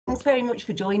Thanks very much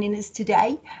for joining us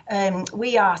today.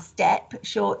 We are STEP,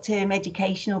 Short-Term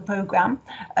Educational Programme,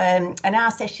 and our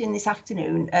session this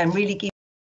afternoon really gives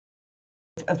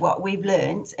of what we've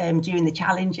learned during the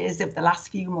challenges of the last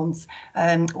few months,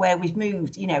 where we've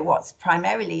moved, what's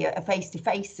primarily a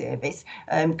face-to-face service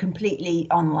completely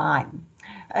online.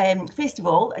 First of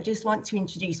all, I just want to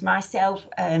introduce myself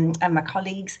and my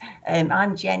colleagues.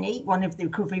 I'm Jenny, one of the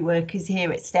recovery workers here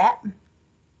at STEP.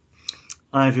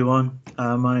 Hi everyone,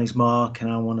 my name is Mark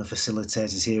and I'm one of the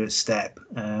facilitators here at STEP.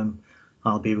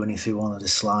 I'll be running through one of the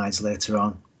slides later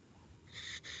on.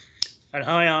 And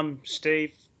hi, I'm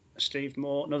Steve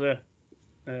Moore, another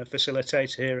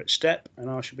facilitator here at STEP, and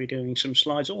I shall be doing some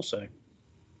slides also.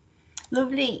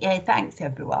 Lovely, thanks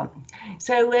everyone.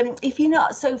 So if you're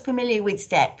not so familiar with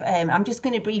STEP, I'm just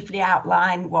going to briefly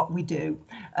outline what we do.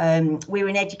 We're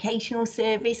an educational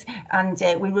service and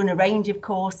we run a range of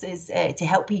courses to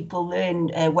help people learn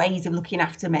ways of looking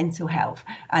after mental health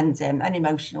and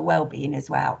emotional well-being as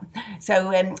well.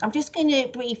 So I'm just going to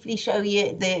briefly show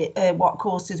you what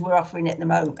courses we're offering at the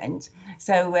moment.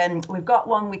 So we've got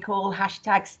one we call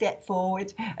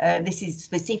 #StepForward. This is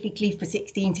specifically for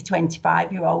 16 to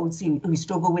 25-year-olds who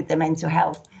struggle with their mental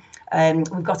health.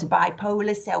 We've got a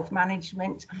bipolar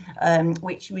self-management,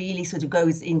 which really sort of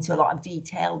goes into a lot of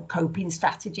detailed coping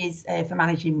strategies for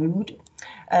managing mood.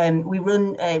 We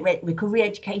run a recovery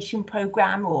education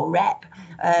programme, or REP,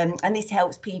 and this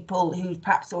helps people who've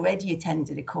perhaps already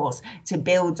attended a course to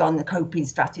build on the coping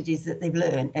strategies that they've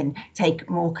learned and take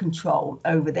more control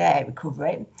over their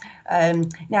recovery.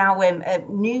 Now, a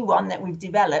new one that we've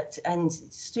developed and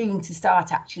soon to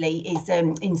start actually is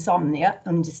insomnia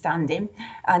understanding,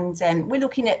 and we're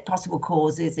looking at possible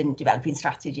causes and developing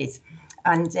strategies.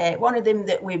 And one of them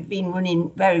that we've been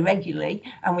running very regularly,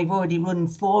 and we've already run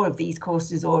 4 of these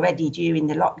courses already during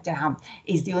the lockdown,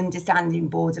 is the Understanding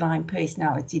Borderline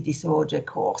Personality Disorder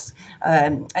course.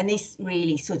 And this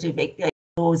really sort of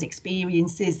explores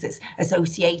experiences that's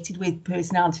associated with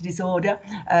personality disorder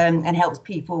and helps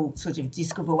people sort of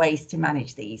discover ways to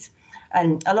manage these.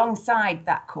 And alongside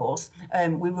that course,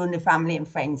 we run a family and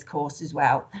friends course as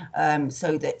well,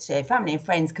 so that family and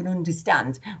friends can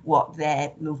understand what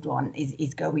their loved one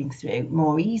is going through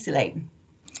more easily.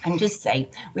 And just say,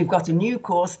 we've got a new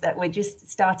course that we're just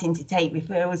starting to take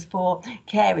referrals for,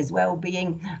 Carers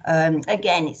Wellbeing.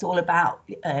 Again, it's all about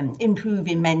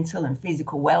improving mental and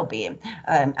physical well-being,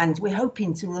 and we're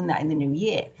hoping to run that in the new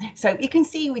year. So you can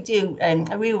see we do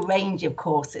a real range of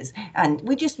courses, and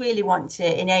we just really want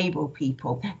to enable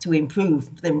people to improve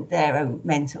their own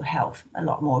mental health a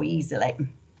lot more easily.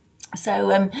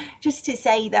 So just to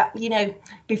say that,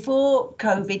 before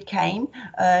COVID came,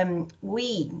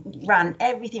 we ran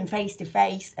everything face to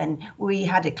face, and we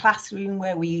had a classroom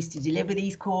where we used to deliver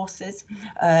these courses.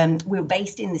 We were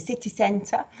based in the city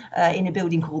centre in a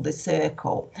building called The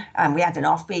Circle, and we had an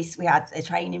office, we had a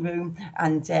training room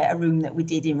and a room that we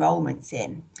did enrolments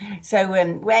in. So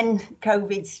when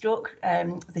COVID struck,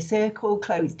 The Circle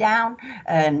closed down,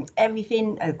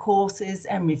 everything, courses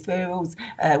and referrals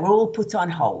were all put on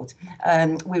hold.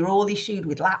 We were all issued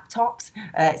with laptops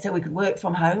so we could work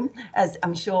from home, as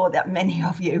I'm sure that many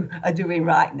of you are doing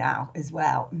right now as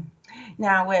well.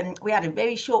 Now, we had a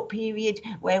very short period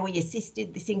where we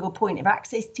assisted the single point of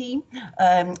access team,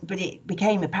 but it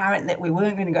became apparent that we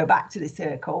weren't going to go back to The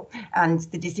Circle, and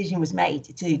the decision was made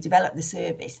to develop the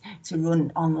service to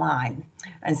run online.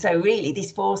 And so really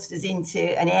this forced us into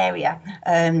an area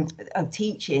of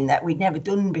teaching that we'd never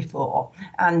done before.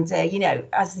 And,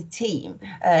 as a team,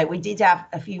 we did have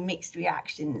a few mixed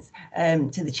reactions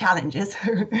to the challenges.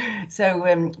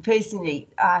 So personally,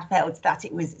 I felt that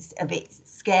it was a bit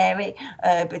scary,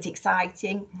 but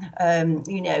exciting.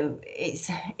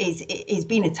 It's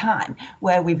been a time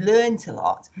where we've learned a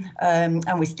lot, and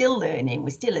we're still learning, we're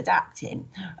still adapting.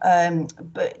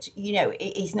 But,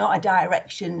 it's not a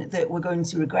direction that we're going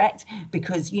to regret,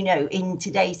 because, in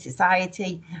today's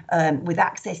society, with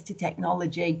access to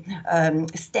technology,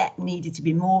 STEP needed to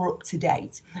be more up to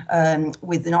date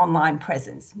with an online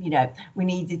presence. We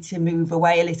needed to move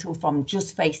away a little from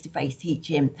just face-to-face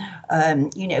teaching,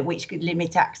 which could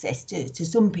limit access to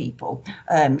some people,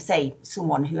 say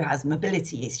someone who has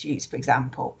mobility issues, for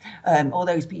example, or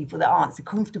those people that aren't so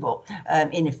comfortable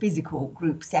in a physical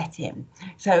group setting.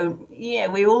 So,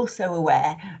 we're also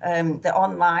aware that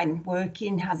online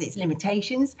working has its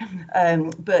limitations,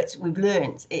 but we've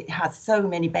learned it has so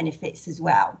many benefits as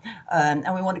well, and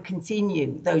we want to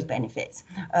continue those benefits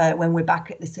when we're back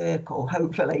at The Circle,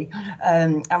 hopefully,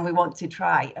 and we want to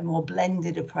try a more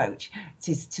blended approach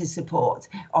to support,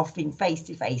 offering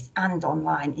face-to-face and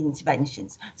online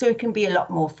interventions, so it can be a lot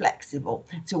more flexible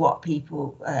to what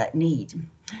people need.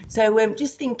 So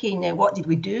just thinking, what did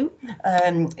we do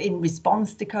in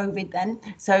response to COVID then?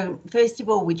 So first of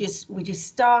all, we just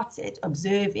started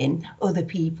observing other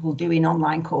people doing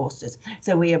online courses.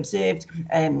 So we observed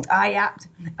IAPT,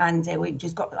 and we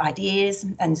just got ideas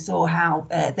and saw how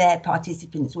their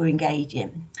participants were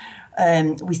engaging.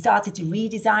 We started to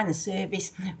redesign the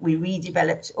service. We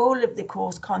redeveloped all of the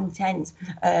course content,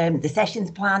 the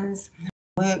sessions plans,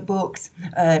 workbooks,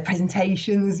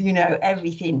 presentations,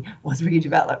 everything was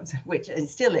redeveloped, which it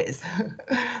still is.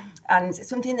 And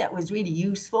something that was really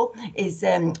useful is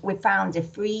we found a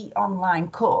free online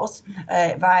course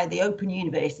via the Open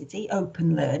University,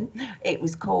 Open Learn. It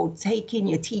was called Taking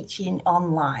Your Teaching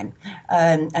Online,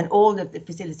 and all of the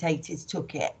facilitators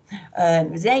took it. It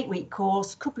was an 8-week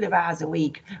course, a couple of hours a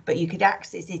week, but you could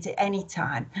access it at any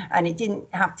time, and it didn't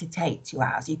have to take 2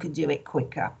 hours. You could do it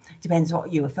quicker. Depends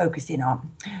what you were focusing on.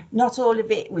 Not all of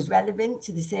it was relevant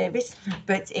to the service,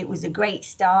 but it was a great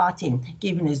start in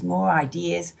giving us more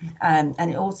ideas, and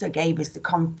it also gave us the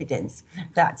confidence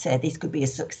that this could be a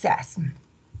success.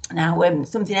 Now,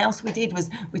 something else we did was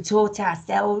we taught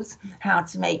ourselves how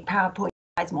to make PowerPoint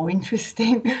slides more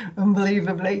interesting,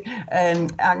 unbelievably,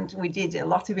 and we did a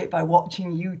lot of it by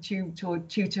watching YouTube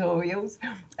tutorials.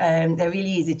 There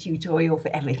really is a tutorial for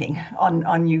everything on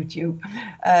YouTube,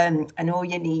 and all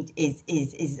you need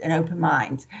is an open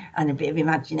mind and a bit of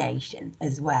imagination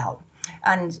as well.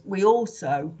 And we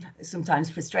also, sometimes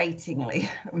frustratingly,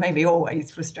 maybe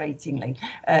always frustratingly,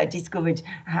 discovered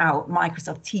how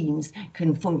Microsoft Teams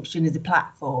can function as a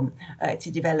platform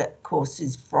to develop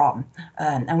courses from.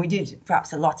 And we did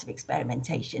perhaps a lot of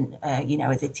experimentation,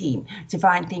 as a team to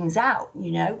find things out,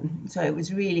 So it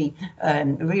was really a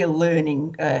real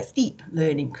learning, steep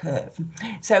learning curve.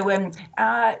 So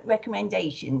our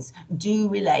recommendations do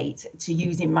relate to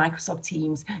using Microsoft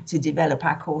Teams to develop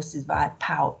our courses via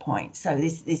PowerPoint. So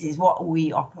this is what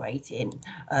we operate in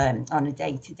on a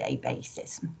day-to-day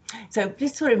basis. So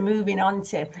just sort of moving on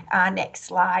to our next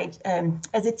slide.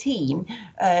 As a team,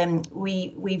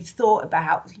 we've thought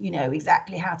about,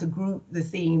 exactly how to group the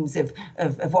themes of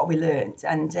what we learned.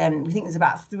 And we think there's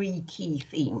about 3 key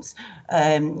themes.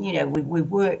 We've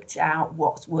worked out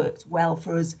what's worked well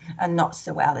for us and not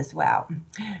so well as well.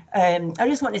 I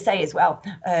just want to say as well,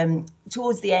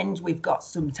 towards the end, we've got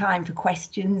some time for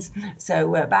questions. So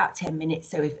we're about 10 minutes.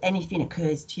 So if anything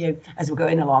occurs to you as we're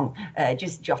going along,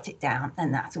 just jot it down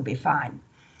and that will be fine.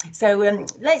 So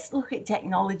let's look at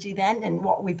technology then and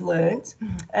what we've learned.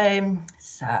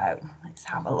 So let's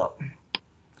have a look.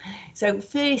 So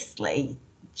firstly,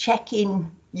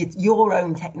 checking your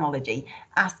own technology,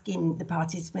 asking the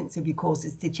participants of your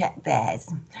courses to check theirs.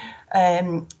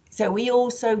 So we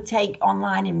also take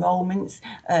online enrolments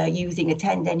using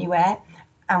Attend Anywhere,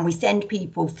 and we send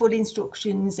people full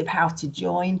instructions of how to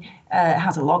join,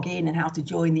 how to log in and how to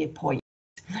join the appointment.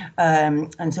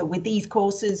 And so with these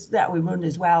courses that we run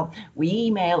as well, we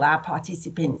email our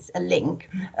participants a link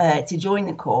to join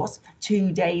the course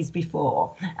 2 days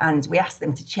before, and we ask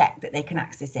them to check that they can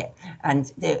access it,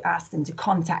 and they ask them to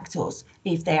contact us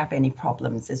if they have any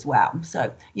problems as well.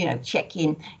 So,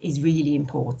 check-in is really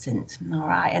important, all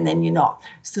right? And then you're not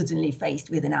suddenly faced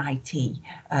with an IT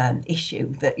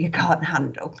issue that you can't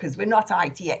handle, because we're not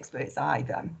IT experts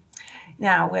either.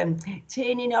 Now,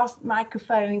 turning off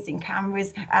microphones and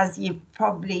cameras, as you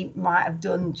probably might have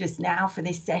done just now for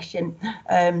this session.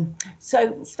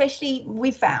 So especially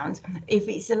we found if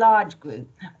it's a large group,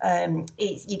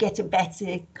 you get a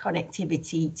better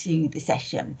connectivity to the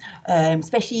session,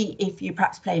 especially if you're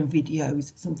perhaps playing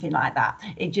videos, something like that.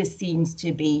 It just seems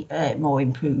to be more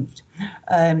improved.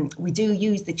 We do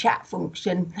use the chat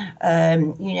function.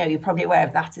 You're probably aware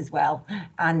of that as well.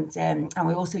 And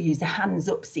we also use the hands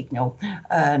up signal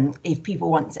if people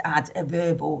want to add a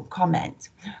verbal comment.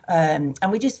 And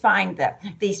we just find that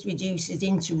this reduces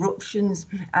interruptions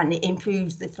and it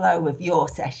improves the flow of your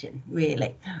session,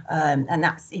 really. And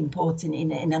that's important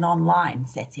in an online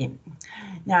setting.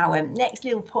 Now, next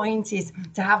little point is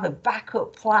to have a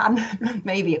backup plan,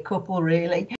 maybe a couple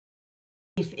really,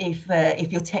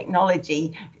 if your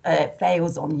technology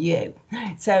fails on you.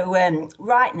 So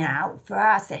right now for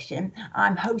our session,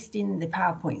 I'm hosting the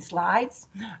PowerPoint slides,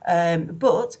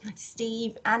 but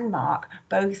Steve and Mark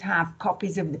both have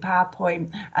copies of the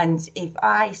PowerPoint, and if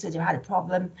I sort of had a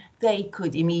problem, they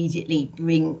could immediately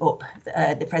bring up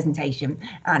the presentation,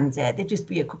 and there'd just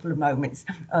be a couple of moments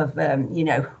of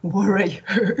worry,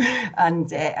 and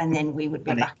then we would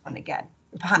be back on again.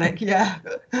 Panic, yeah.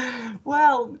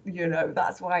 Well,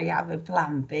 that's why you have a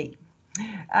plan B.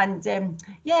 And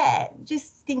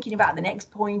just thinking about the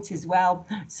next point as well.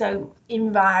 So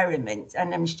environment,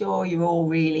 and I'm sure you're all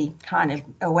really kind of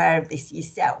aware of this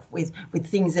yourself with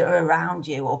things that are around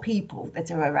you or people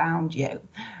that are around you.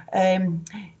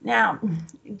 Now,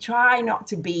 try not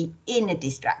to be in a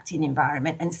distracting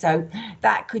environment, and so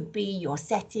that could be your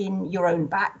setting, your own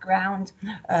background.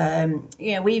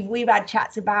 You know, we've had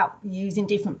chats about using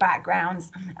different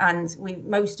backgrounds, and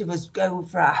most of us go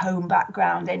for our home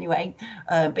background anyway.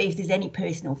 But if there's any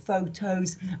personal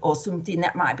photos or something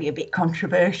that might be a bit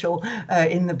controversial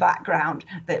in the background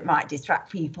that might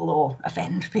distract people or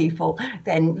offend people,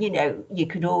 then you know you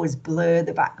could always blur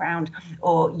the background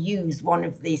or use one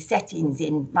of the settings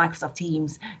in Microsoft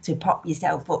Teams to pop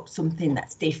yourself up something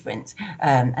that's different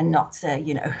and not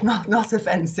you know not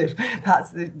offensive. That's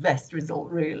the best result,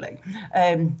 really.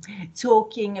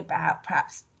 Talking about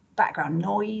perhaps background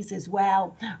noise as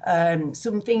well.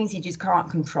 Some things you just can't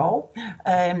control.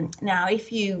 Now,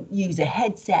 if you use a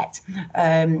headset,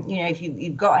 you know, if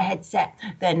you've got a headset,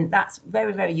 then that's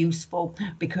very, very useful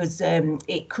because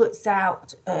it cuts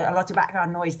out a lot of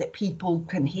background noise that people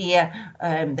can hear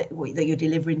that you're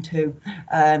delivering to,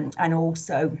 and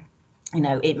also, you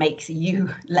know, it makes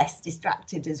you less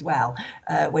distracted as well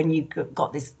when you've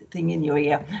got this thing in your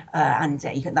ear and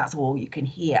that's all you can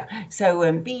hear. So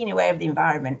being aware of the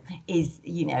environment is,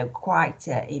 you know, quite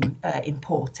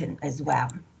important as well.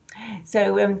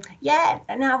 So yeah,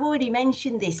 and I've already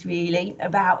mentioned this really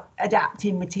about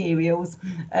adapting materials.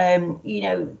 You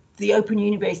know, the Open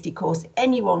University course,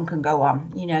 anyone can go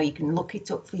on. You know, you can look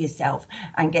it up for yourself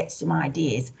and get some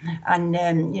ideas. And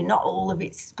you know, not all of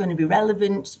it's going to be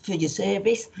relevant for your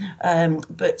service,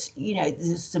 but you know,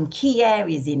 there's some key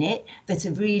areas in it that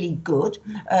are really good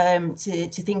to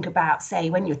think about. Say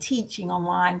when you're teaching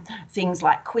online, things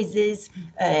like quizzes,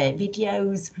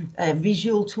 videos,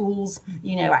 visual tools,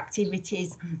 you know,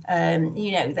 activities,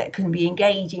 you know, that can be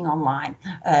engaging online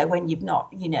when you've not,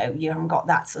 you know, you haven't got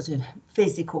that sort of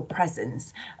physical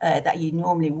presence that you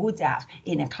normally would have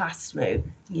in a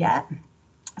classroom. Yeah.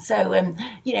 So,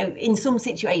 you know, in some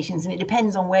situations, and it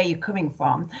depends on where you're coming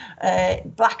from,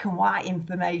 black and white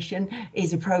information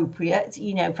is appropriate,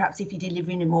 you know, perhaps if you're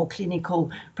delivering a more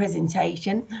clinical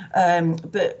presentation,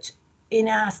 but in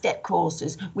our STEP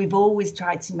courses, we've always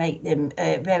tried to make them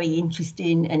very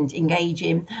interesting and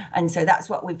engaging. And so that's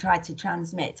what we've tried to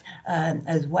transmit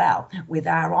as well with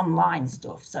our online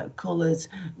stuff. So colours,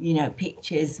 you know,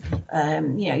 pictures,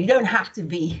 you know, you don't have to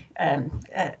be,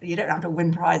 you don't have to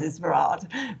win prizes for art,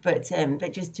 but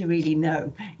just to really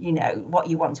know, you know, what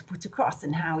you want to put across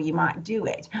and how you might do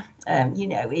it, you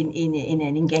know, in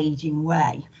an engaging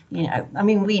way. You know, I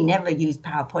mean, we never used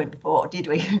PowerPoint before, did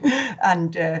we?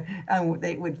 and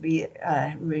it would be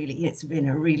really, it's been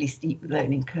a really steep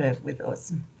learning curve with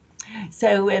us.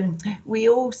 So we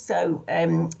also,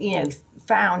 you know,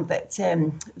 found that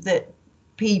that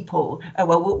people,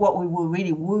 well, what we were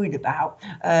really worried about,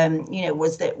 you know,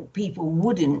 was that people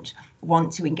wouldn't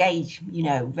want to engage, you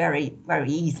know, very,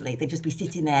 very easily. They'd just be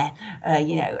sitting there,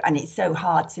 you know, and it's so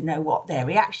hard to know what their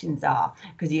reactions are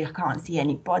because you can't see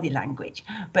any body language.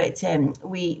 But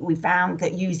we found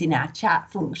that using our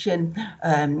chat function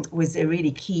was a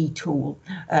really key tool.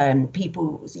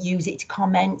 People use it to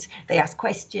comment, they ask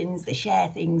questions, they share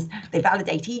things, they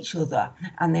validate each other,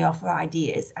 and they offer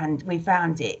ideas. And we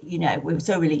found it, you know, we were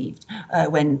so relieved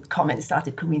when comments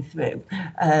started coming through,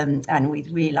 and we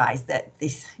realised that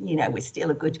this, you know, was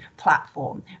still a good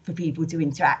platform for people to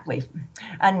interact with.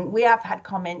 And we have had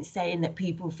comments saying that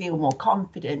people feel more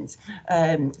confident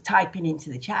typing into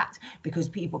the chat because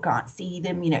people can't see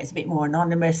them, you know, it's a bit more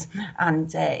anonymous,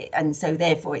 and so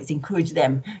therefore it's encouraged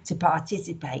them to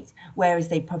participate, whereas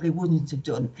they probably wouldn't have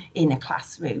done in a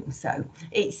classroom. So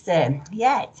it's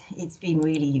yeah, it's been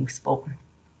really useful.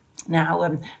 Now,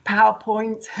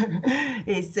 PowerPoint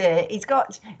is it's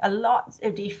got a lot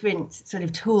of different sort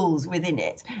of tools within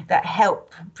it that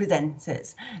help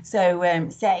presenters. So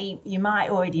say you might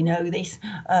already know this,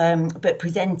 but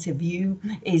presenter view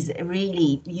is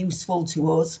really useful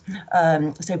to us.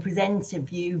 So presenter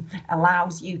view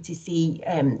allows you to see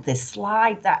the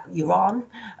slide that you're on.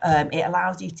 It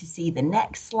allows you to see the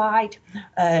next slide,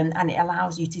 and it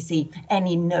allows you to see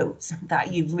any notes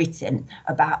that you've written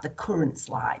about the current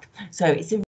slide. So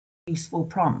it's a useful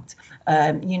prompt,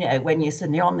 you know, when you're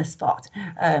suddenly on the spot,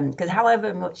 because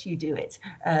however much you do it,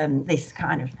 this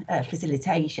kind of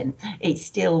facilitation, it's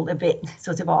still a bit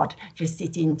sort of odd just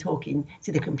sitting talking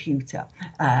to the computer,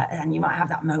 and you might have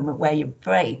that moment where your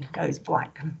brain goes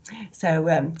blank. So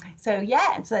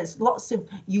yeah, so there's lots of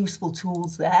useful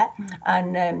tools there,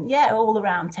 and yeah, all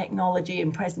around technology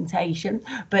and presentation.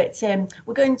 But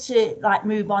we're going to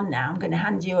move on now. I'm going to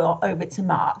hand you over to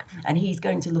Mark, and he's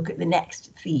going to look at the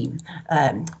next theme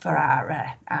for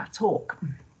our talk.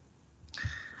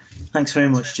 Thanks very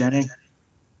much, Jenny.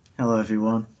 Hello,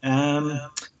 everyone.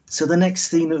 So the next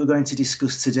theme that we're going to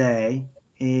discuss today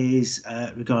is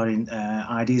regarding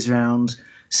ideas around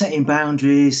setting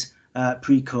boundaries,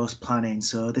 pre-course planning.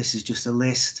 So this is just a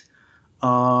list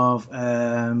of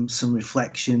some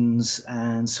reflections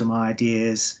and some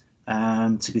ideas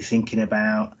to be thinking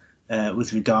about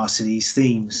with regards to these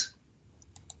themes.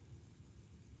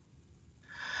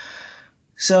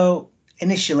 So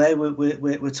initially,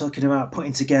 we're talking about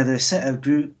putting together a set of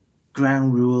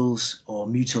ground rules or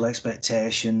mutual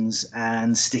expectations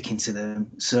and sticking to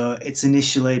them. So it's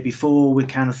initially, before we're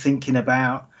kind of thinking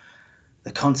about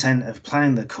the content of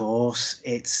planning the course,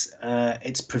 it's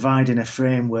providing a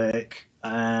framework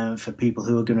for people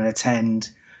who are going to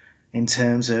attend, in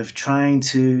terms of trying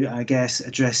to, I guess,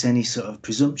 address any sort of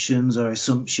presumptions or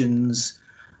assumptions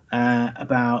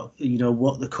about, you know,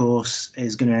 what the course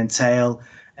is going to entail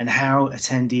and how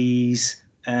attendees,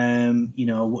 you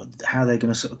know, how they're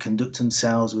going to sort of conduct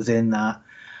themselves within that.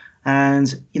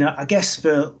 And, you know, I guess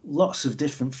for lots of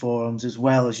different forums, as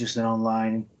well as just an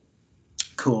online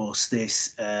course,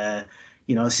 this,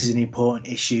 you know, this is an important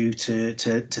issue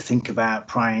to think about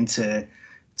prior to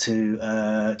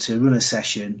run a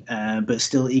session, but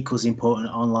still equals important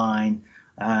online,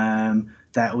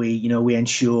 that we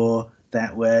ensure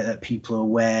that people are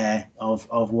aware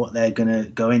of what they're going to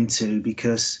go into,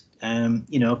 because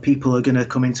you know, people are going to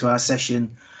come into our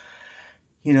session,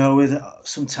 you know, with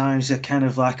sometimes they're kind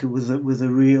of like with a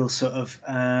real sort of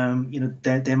you know,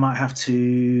 they might have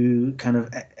to kind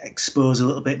of expose a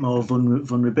little bit more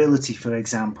vulnerability, for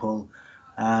example,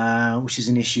 which is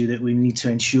an issue that we need to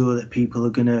ensure that people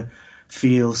are going to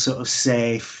feel sort of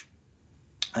safe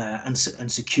and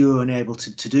secure and able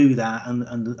to do that.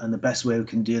 And the best way we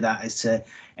can do that is to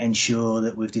ensure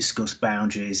that we've discussed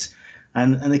boundaries.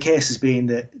 And the case has been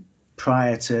that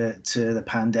prior to the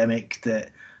pandemic,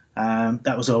 that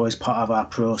that was always part of our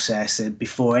process. And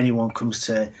before anyone comes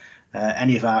to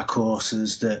any of our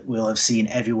courses, that we'll have seen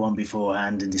everyone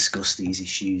beforehand and discussed these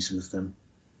issues with them.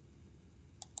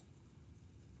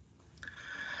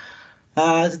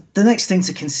 The next thing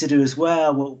to consider as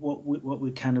well, what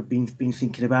we've kind of been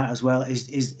thinking about as well,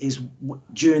 is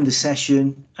during the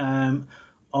session.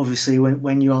 Obviously,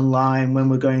 when you're online, when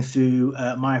we're going through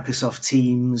Microsoft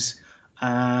Teams,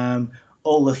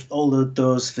 all of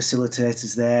those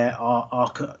facilitators there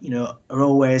are you know, are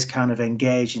always kind of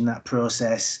engaged in that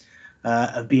process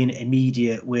of being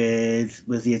immediate with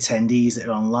the attendees that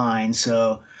are online.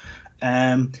 So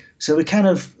we kind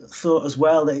of thought as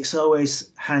well that it's always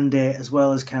handy, as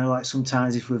well as kind of like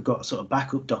sometimes if we've got sort of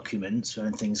backup documents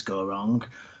when things go wrong,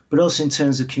 but also in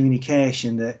terms of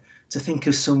communication, that to think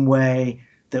of some way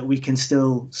that we can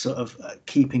still sort of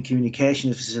keep in communication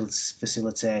with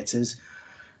facilitators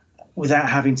without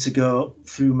having to go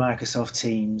through Microsoft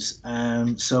Teams.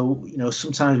 So, you know,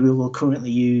 sometimes we will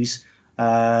currently use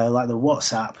like the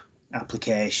WhatsApp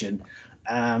application,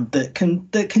 that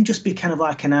can just be kind of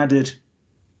like an added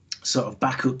sort of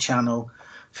backup channel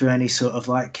for any sort of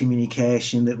like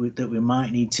communication that we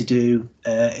might need to do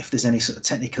if there's any sort of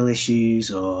technical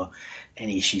issues or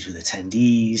any issues with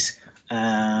attendees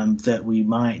that we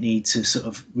might need to sort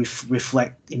of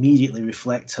immediately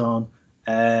reflect on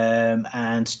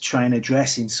and try and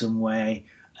address in some way.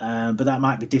 But that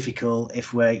might be difficult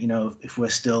if we're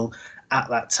still at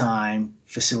that time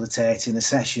facilitating a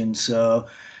session. So,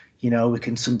 you know, we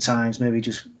can sometimes maybe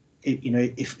just, you know,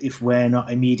 if we're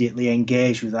not immediately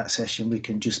engaged with that session, we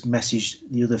can just message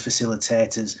the other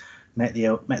facilitators, make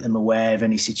them aware of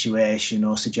any situation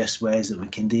or suggest ways that we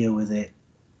can deal with it.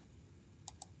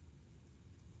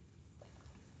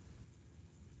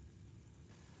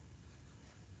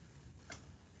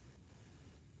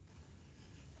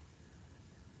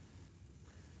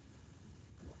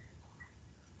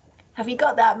 Have you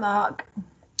got that, Mark?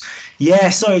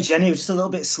 Yeah, sorry, Jenny, it was just a little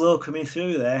bit slow coming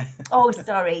through there. Oh,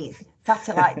 sorry,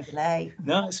 satellite delay.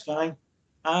 No, it's fine.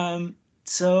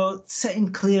 So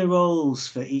setting clear roles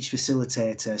for each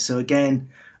facilitator. So again,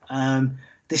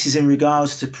 this is in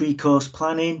regards to pre-course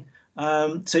planning.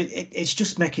 So it's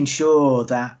just making sure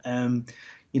that,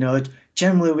 you know,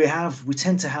 generally we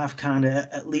tend to have kind of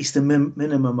at least a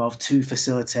minimum of 2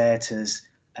 facilitators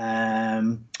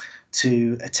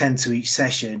to attend to each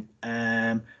session.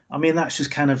 I mean, that's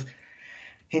just kind of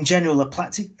in general a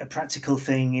practical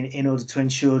thing in order to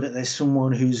ensure that there's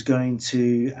someone who's going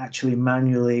to actually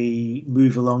manually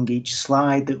move along each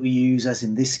slide that we use, as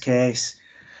in this case,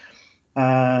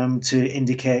 to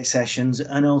indicate sessions,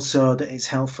 and also that it's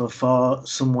helpful for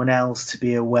someone else to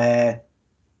be aware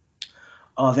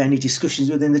of any discussions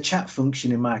within the chat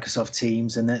function in Microsoft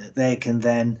Teams, and that they can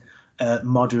then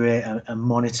moderate and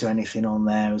monitor anything on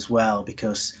there as well,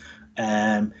 because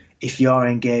if you're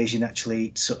engaged in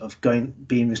actually sort of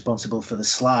being responsible for the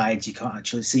slides, you can't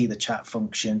actually see the chat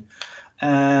function.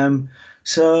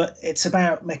 So it's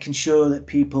about making sure that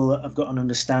people have got an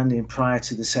understanding prior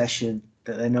to the session,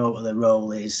 that they know what their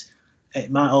role is. It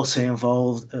might also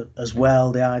involve as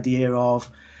well the idea of,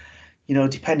 you know,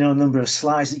 depending on the number of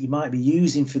slides that you might be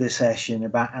using for the session,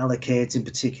 about allocating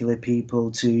particular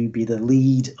people to be the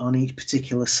lead on each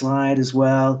particular slide as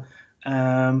well,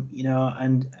 you know,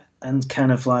 and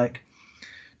kind of like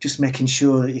just making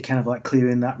sure that you're kind of like clear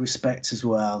in that respect as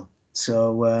well.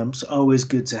 So it's always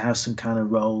good to have some kind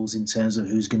of roles in terms of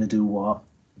who's going to do what.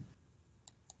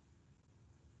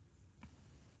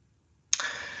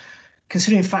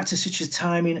 Considering factors such as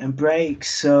timing and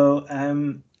breaks. So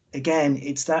again,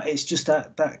 it's just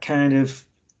that kind of,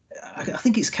 I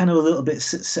think it's kind of a little bit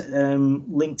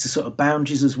linked to sort of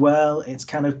boundaries as well. It's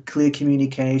kind of clear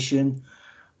communication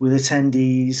with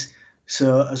attendees.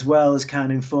 So as well as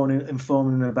kind of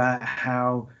informing them about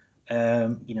how,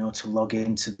 you know, to log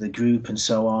into the group and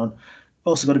so on.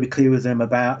 Also got to be clear with them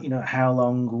about, you know, how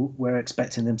long we're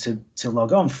expecting them to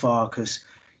log on for, because,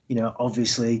 you know,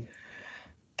 obviously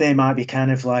they might be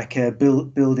kind of like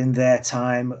building their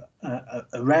time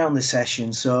around the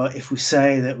session. So if we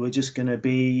say that we're just going to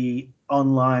be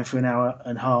online for an hour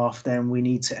and a half, then we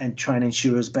need to try and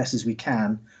ensure as best as we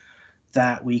can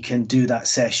that we can do that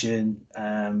session,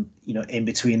 you know, in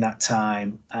between that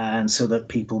time, and so that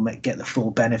people get the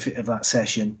full benefit of that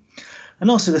session. And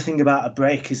also the thing about a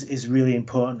break is really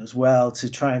important as well, to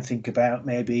try and think about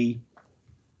maybe,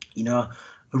 you know,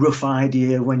 a rough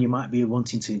idea when you might be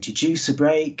wanting to introduce a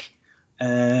break.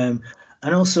 And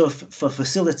also for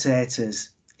facilitators,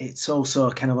 it's also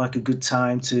kind of like a good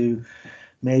time to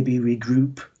maybe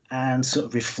regroup and sort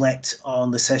of reflect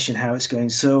on the session, how it's going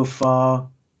so far,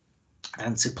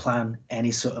 and to plan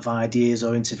any sort of ideas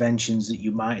or interventions that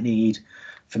you might need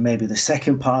for maybe the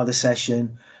second part of the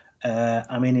session.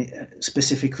 I mean,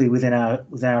 specifically within our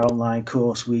online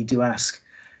course, we do ask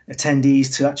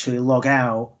attendees to actually log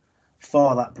out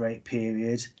for that break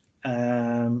period.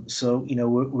 So, you know,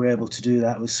 we're able to do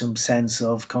that with some sense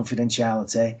of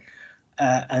confidentiality.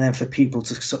 And then for people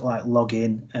to sort of like log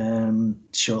in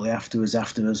shortly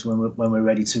afterwards when we're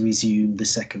ready to resume the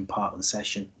second part of the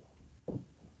session.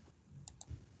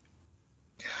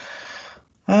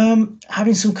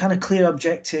 Having some kind of clear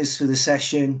objectives for the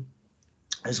session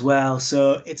as well.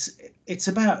 So it's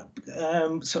about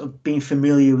sort of being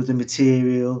familiar with the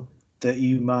material that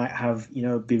you might have, you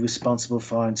know, be responsible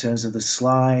for in terms of the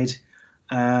slide.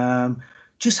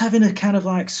 Just having a kind of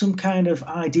like some kind of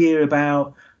idea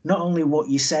about not only what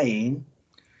you're saying,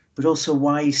 but also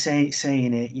why you're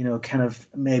saying it, you know, kind of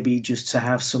maybe just to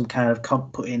have some kind of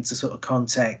put into sort of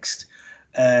context,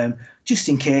 just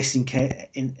in case,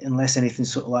 unless anything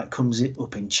sort of like comes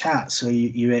up in chat, so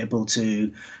you're able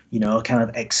to, you know, kind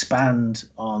of expand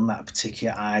on that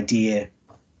particular idea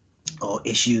or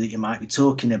issue that you might be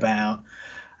talking about.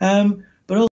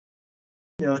 But also,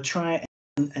 you know, try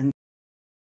and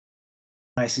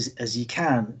as you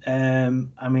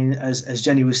can. I mean, as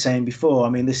Jenny was saying before, I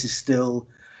mean, this is still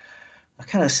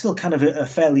kind of a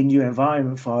fairly new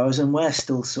environment for us, and we're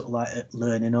still sort of like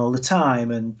learning all the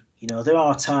time. And you know, there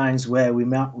are times where we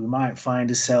might find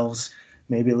ourselves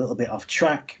maybe a little bit off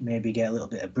track, maybe get a little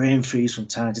bit of brain freeze from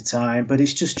time to time. But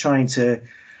it's just trying to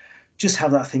just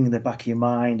have that thing in the back of your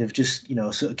mind of just, you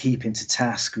know, sort of keeping to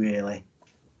task, really.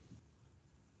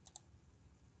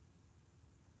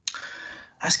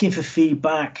 Asking for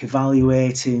feedback,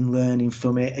 evaluating, learning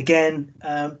from it. Again,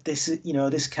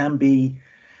 this can be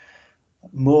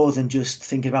more than just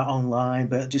thinking about online,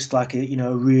 but just like a, you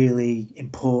know, really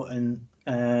important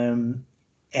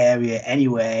area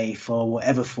anyway for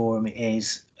whatever forum it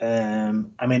is. I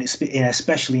mean, it's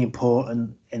especially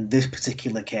important in this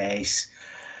particular case,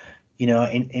 you know,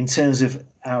 in terms of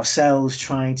ourselves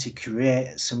trying to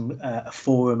create some a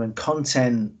forum and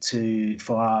content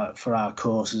for our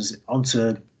courses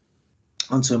onto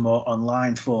a more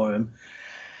online forum.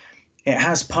 It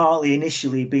has partly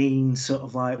initially been sort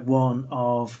of like one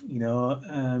of, you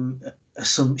know,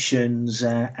 assumptions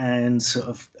and sort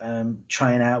of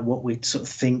trying out what we sort of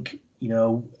think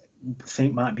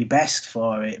might be best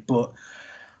for it. But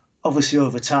obviously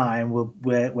over time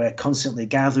we're constantly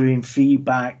gathering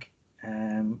feedback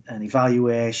and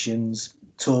evaluations,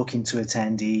 talking to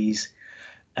attendees,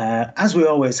 as we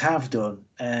always have done,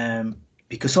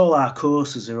 because all our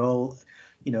courses are all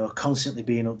constantly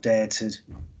being updated,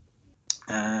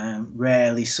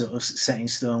 rarely sort of set in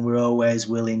stone. We're always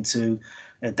willing to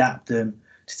adapt them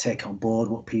to take on board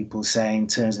what people say in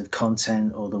terms of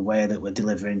content or the way that we're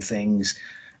delivering things.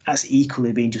 That's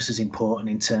equally been just as important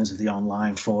in terms of the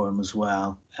online forum as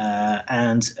well.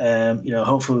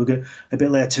 Hopefully we'll get a bit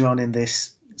later on in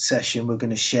this session, we're going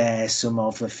to share some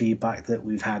of the feedback that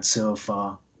we've had so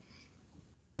far.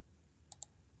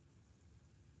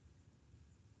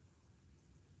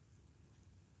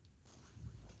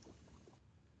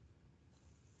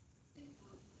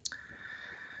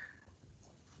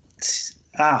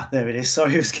 There it is.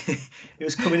 Sorry, it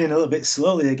was coming in a little bit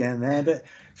slowly again there. But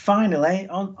finally,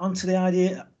 onto the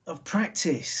idea of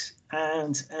practice.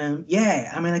 And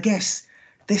I guess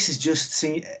this is just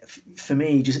for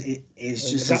me. It's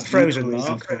just that frozen,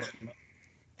 Mark.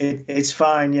 It's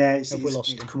fine. Yeah, it's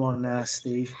lost come on now,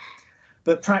 Steve.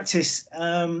 But practice,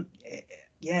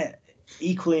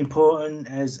 equally important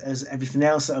as everything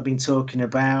else that I've been talking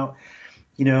about.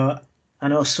 I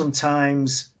know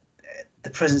sometimes the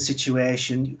present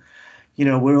situation,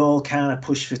 we're all kind of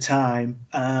pushed for time,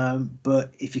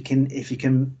 but if you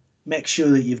can make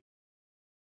sure that you've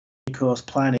course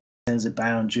planning in terms of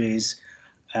boundaries,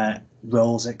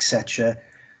 roles, etc.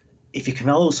 If you can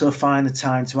also find the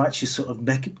time to actually sort of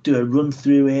do a run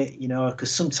through it,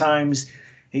 because sometimes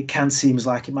it can seem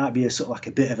like it might be a sort of like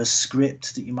a bit of a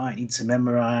script that you might need to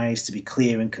memorize to be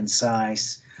clear and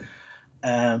concise.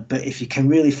 But if you can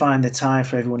really find the time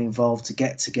for everyone involved to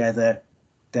get together,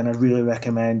 then I really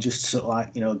recommend just sort of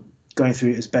like, going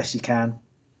through it as best you can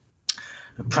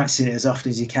and practicing it as often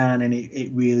as you can. And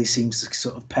it really seems to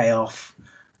sort of pay off,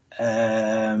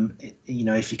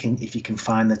 if you can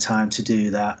find the time to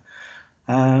do that.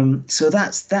 So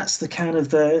that's the kind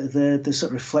of the sort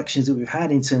of reflections that we've had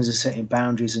in terms of setting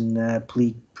boundaries and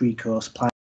pre-course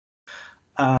planning.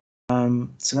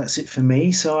 So that's it for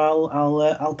me. So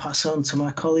I'll pass on to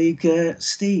my colleague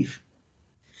Steve.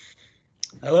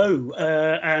 Hello,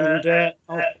 and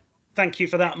thank you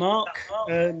for that, Mark.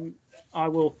 I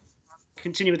will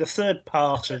continue with the third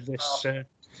part of this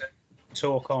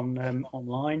talk on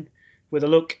online, with a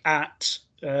look at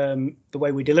the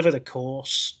way we deliver the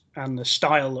course and the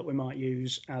style that we might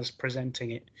use as presenting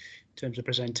it, in terms of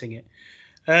presenting it,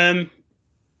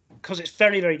 because it's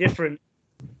very, very different.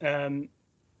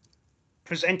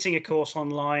 Presenting a course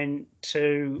online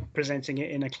to presenting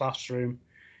it in a classroom.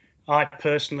 I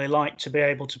personally like to be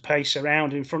able to pace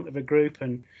around in front of a group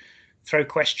and throw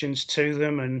questions to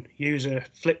them and use a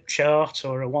flip chart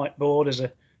or a whiteboard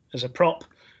as a prop,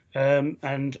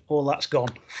 and all that's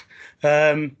gone.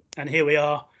 And here we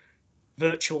are,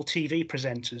 virtual TV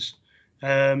presenters.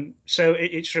 So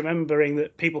it's remembering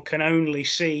that people can only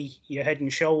see your head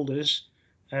and shoulders,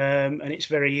 and it's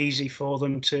very easy for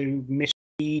them to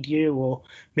misread you or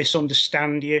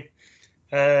misunderstand you.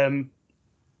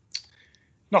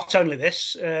 Not only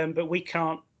this, but we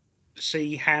can't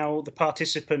see how the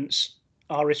participants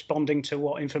are responding to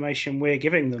what information we're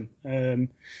giving them.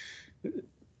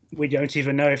 We don't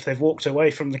even know if they've walked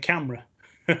away from the camera,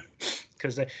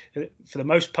 because for the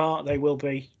most part they will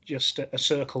be just a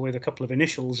circle with a couple of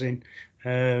initials in,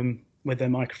 with their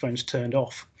microphones turned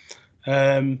off.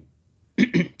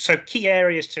 So key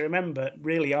areas to remember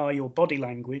really are your body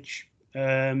language,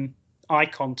 eye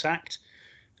contact.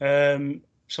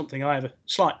 Something I have a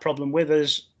slight problem with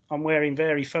is I'm wearing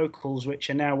varifocals, which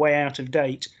are now way out of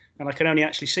date, and I can only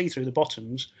actually see through the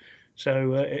bottoms.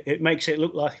 So it makes it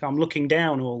look like I'm looking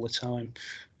down all the time,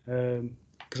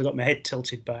 because I've got my head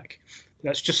tilted back.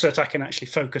 That's just so that I can actually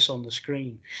focus on the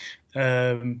screen.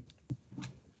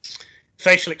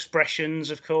 Facial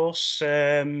expressions, of course.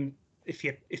 If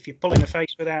you're pulling a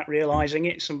face without realising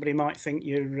it, somebody might think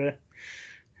you're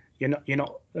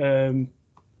not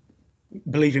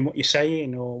believing what you're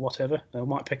saying or whatever. They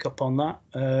might pick up on that.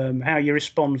 How you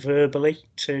respond verbally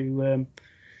to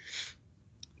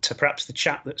perhaps the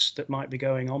chat that might be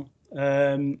going on.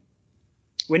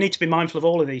 We need to be mindful of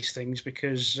all of these things,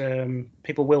 because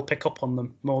people will pick up on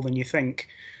them more than you think.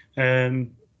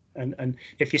 And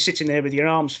if you're sitting there with your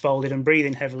arms folded and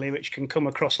breathing heavily, which can come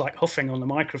across like huffing on the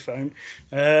microphone,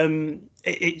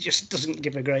 it just doesn't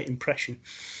give a great impression.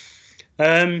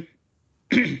 Another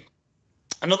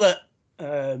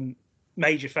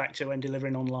major factor when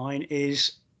delivering online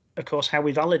is, of course, how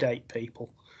we validate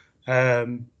people.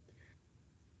 The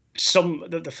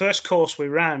first course we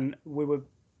ran,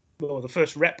 the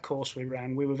first rep course we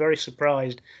ran, we were very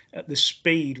surprised at the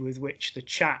speed with which the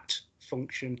chat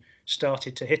function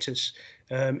started to hit us.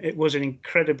 It was an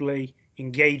incredibly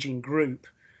engaging group,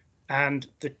 and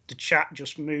the chat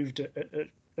just moved at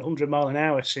 100 mile an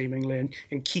hour seemingly,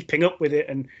 and keeping up with it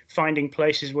and finding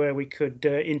places where we could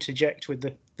interject with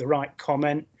the right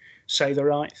comment, say the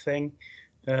right thing,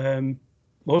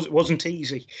 wasn't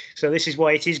easy. So this is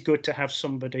why it is good to have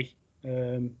somebody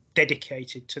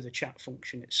dedicated to the chat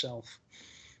function itself.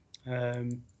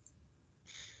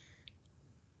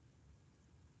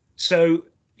 So,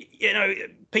 you know,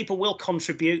 people will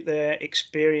contribute their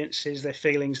experiences, their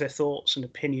feelings, their thoughts and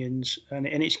opinions, and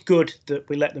it's good that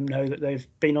we let them know that they've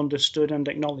been understood and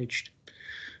acknowledged,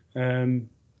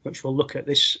 which we'll look at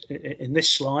this in this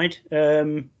slide.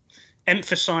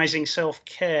 Emphasising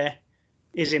self-care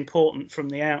is important from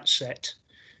the outset.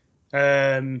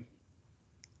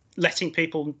 Letting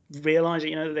people realise that,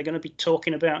 you know, they're going to be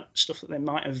talking about stuff that they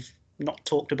might have not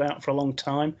talked about for a long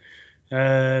time.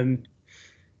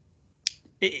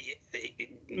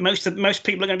 Most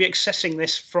people are going to be accessing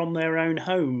this from their own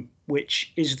home,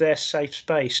 which is their safe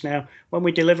space. Now, when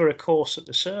we deliver a course at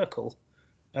the Circle,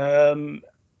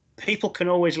 people can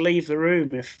always leave the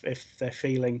room if they're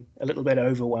feeling a little bit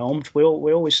overwhelmed. We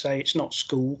always say it's not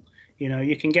school. You know,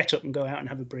 you can get up and go out and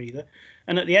have a breather,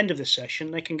 and at the end of the session,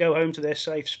 they can go home to their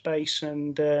safe space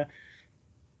and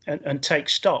take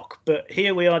stock. But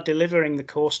here we are delivering the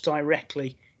course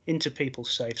directly into people's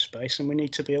safe space, and we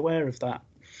need to be aware of that.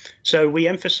 So we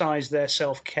emphasise their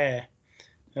self-care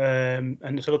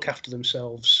and to look after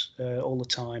themselves all the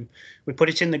time. We put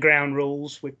it in the ground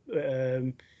rules. We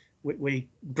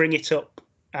bring it up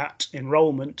at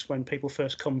enrolment when people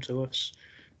first come to us.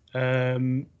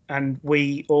 And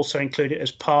we also include it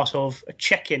as part of a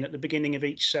check-in at the beginning of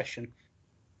each session,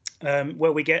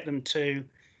 where we get them to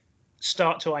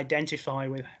start to identify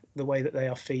with the way that they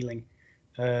are feeling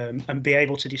and be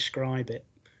able to describe it.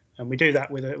 And we do that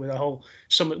with a whole,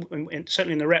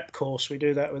 certainly in the rep course, we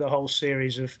do that with a whole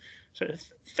series of sort of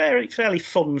fairly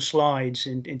fun slides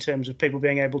in terms of people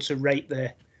being able to rate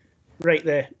their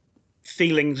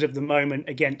feelings of the moment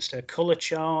against a colour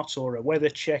chart or a weather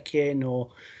check-in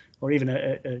or even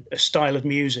a style of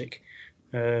music,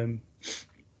 and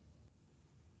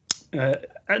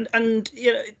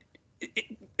you know,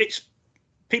 it's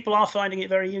people are finding it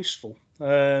very useful.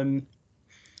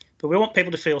 But we want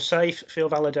people to feel safe, feel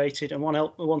validated, and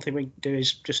one thing we do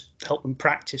is just help them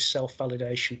practice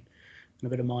self-validation and a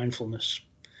bit of mindfulness.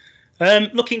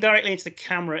 Looking directly into the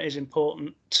camera is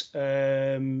important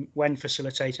when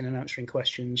facilitating and answering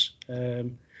questions.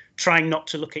 Trying not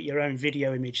to look at your own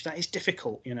video image, that is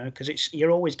difficult, you know, because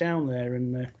you're always down there,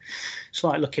 and it's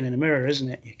like looking in a mirror, isn't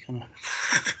it? You kind of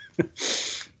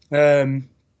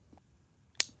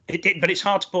but it's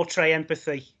hard to portray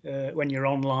empathy when you're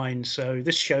online. So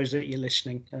this shows that you're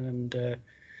listening and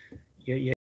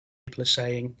you're people are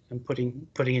saying and putting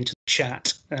into the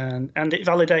chat, and it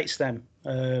validates them.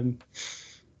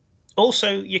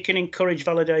 Also, you can encourage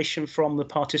validation from the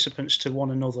participants to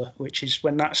one another, which is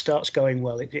when that starts going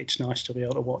well, it's nice to be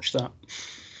able to watch that.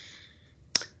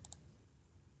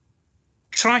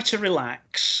 Try to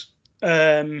relax.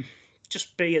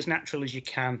 Just be as natural as you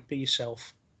can. Be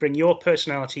yourself. Bring your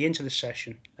personality into the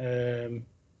session.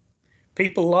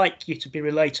 People like you to be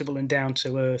relatable and down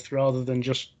to earth rather than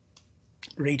just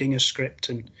reading a script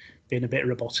and being a bit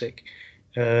robotic.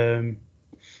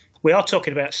 We are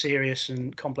talking about serious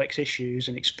and complex issues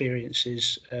and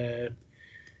experiences,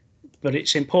 but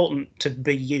it's important to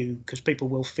be you, because people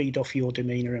will feed off your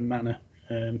demeanour and manner.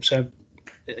 So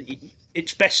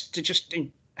it's best to just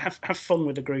have fun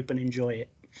with the group and enjoy it.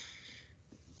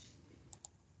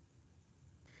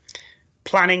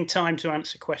 Planning time to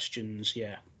answer questions,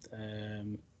 yeah.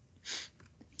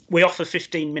 We offer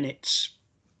 15 minutes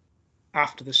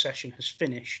after the session has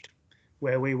finished,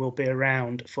 where we will be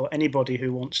around for anybody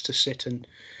who wants to sit and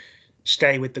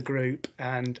stay with the group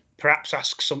and perhaps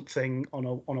ask something on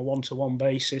a one-to-one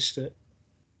basis that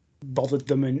bothered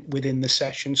them within the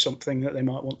session, something that they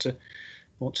might want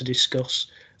to discuss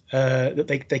that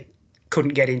they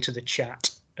couldn't get into the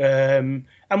chat. And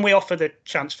we offer the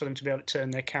chance for them to be able to turn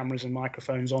their cameras and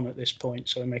microphones on at this point,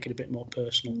 so they make it a bit more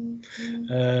personal.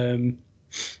 Mm-hmm.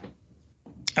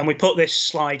 And we put this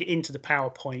slide into the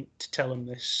PowerPoint to tell them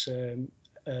this. And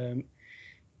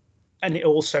it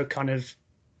also kind of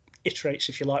iterates,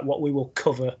 if you like, what we will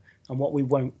cover and what we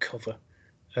won't cover,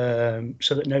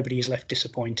 so that nobody is left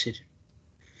disappointed.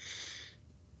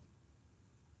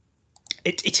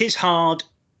 It is hard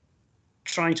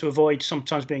trying to avoid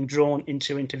sometimes being drawn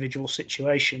into individual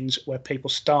situations where people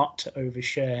start to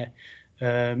overshare.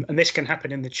 And this can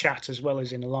happen in the chat as well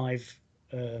as in a live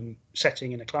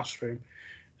setting in a classroom.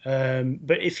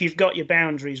 But if you've got your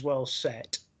boundaries well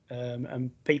set, and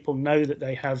people know that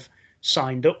they have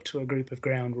signed up to a group of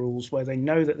ground rules where they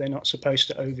know that they're not supposed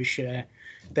to overshare,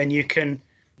 then you can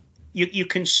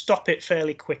stop it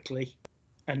fairly quickly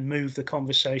and move the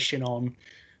conversation on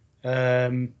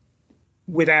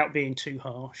without being too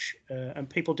harsh. And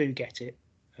people do get it.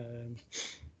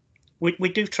 We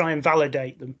do try and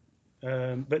validate them,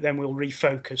 but then we'll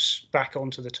refocus back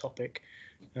onto the topic.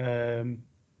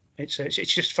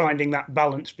 It's just finding that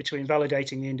balance between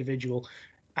validating the individual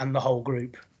and the whole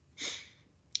group.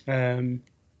 Of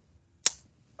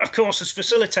course, as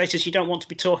facilitators, you don't want to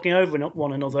be talking over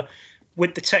one another.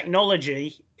 With the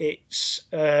technology, it's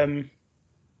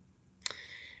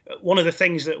one of the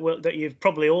things that you've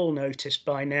probably all noticed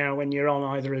by now when you're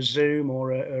on either a Zoom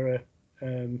or a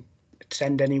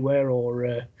Attend Anywhere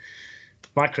or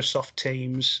Microsoft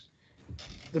Teams.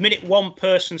 The minute one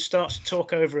person starts to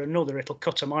talk over another, it'll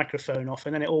cut a microphone off,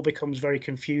 and then it all becomes very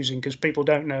confusing because people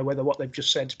don't know whether what they've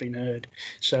just said's been heard.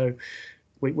 So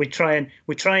we try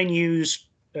and use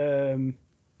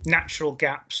natural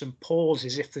gaps and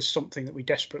pauses if there's something that we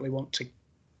desperately want to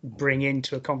bring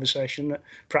into a conversation that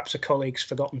perhaps a colleague's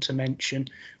forgotten to mention,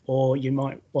 or you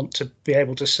might want to be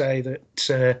able to say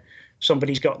that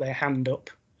somebody's got their hand up.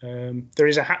 There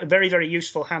is a very, very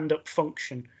useful hand up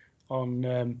function on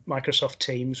Microsoft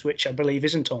Teams, which I believe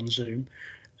isn't on Zoom,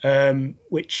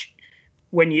 which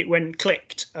when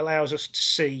clicked allows us to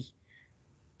see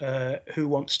who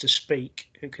wants to speak,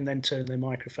 who can then turn their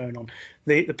microphone on.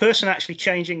 The person actually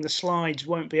changing the slides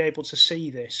won't be able to see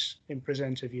this in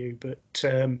Presenter View, but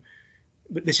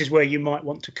this is where you might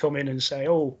want to come in and say,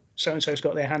 oh, so-and-so's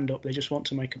got their hand up, they just want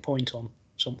to make a point on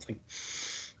something.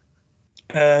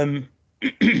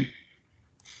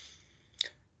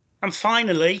 And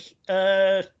finally,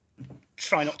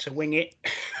 try not to wing it.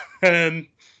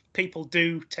 People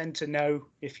do tend to know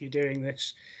if you're doing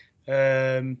this,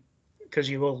 because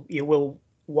you will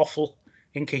waffle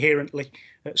incoherently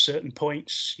at certain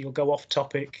points. You'll go off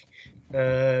topic,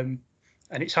 and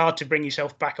it's hard to bring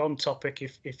yourself back on topic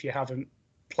if you haven't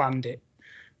planned it.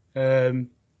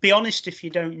 Be honest if you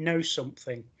don't know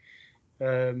something.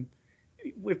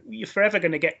 You're forever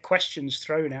going to get questions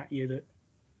thrown at you that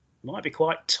might be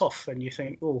quite tough, and you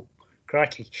think, oh,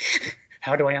 crikey,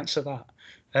 how do I answer that?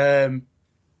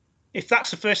 If that's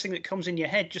the first thing that comes in your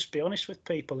head, just be honest with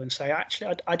people and say,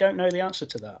 actually, I don't know the answer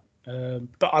to that,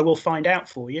 but I will find out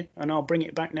for you, and I'll bring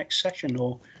it back next session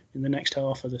or in the next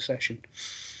half of the session.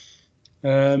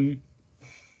 So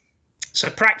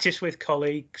practice with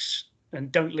colleagues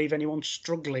and don't leave anyone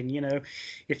struggling. You know,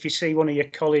 if you see one of your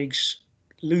colleagues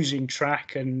losing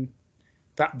track and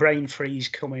that brain freeze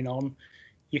coming on,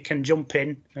 you can jump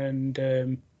in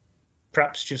and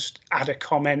perhaps just add a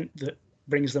comment that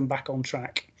brings them back on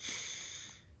track.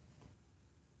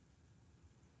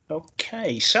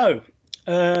 Okay, so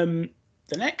the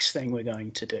next thing we're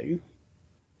going to do,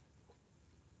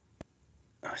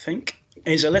 I think,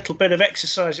 is a little bit of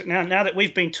exercise. Now that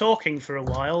we've been talking for a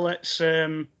while, let's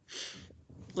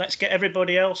get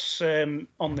everybody else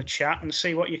on the chat and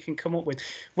see what you can come up with.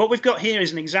 What we've got here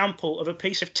is an example of a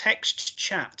piece of text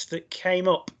chat that came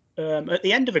up at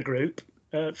the end of a group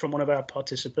from one of our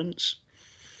participants.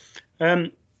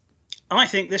 I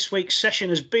think this week's session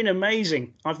has been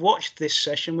amazing. I've watched this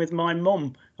session with my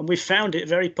mum and we found it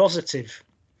very positive.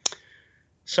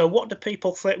 So what do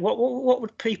people think? What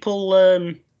would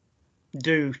people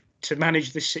do to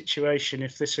manage this situation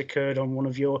if this occurred on one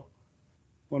of your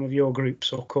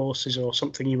groups or courses or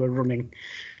something you were running?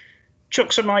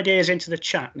 Chuck some ideas into the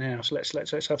chat now. So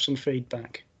let's have some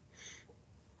feedback.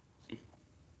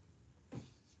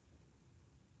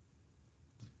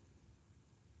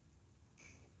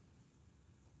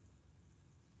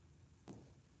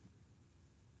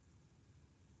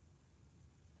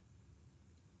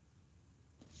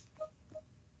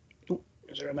 Ooh,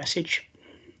 is there a message?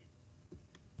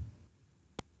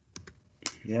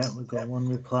 Yeah, we've got one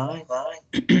reply.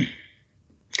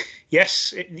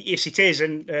 Yes, it is,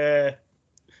 and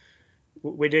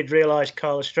we did realise,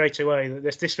 Carla, straight away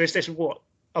that this is what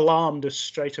alarmed us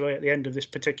straight away at the end of this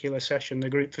particular session. The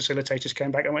group facilitators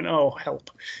came back and went, "Oh, help!"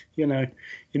 You know,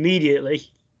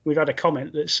 immediately we've had a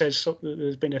comment that says that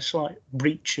there's been a slight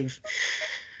breach of,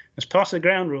 as part of the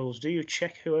ground rules. Do you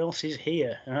check who else is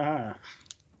here? Ah,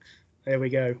 there we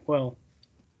go. Well,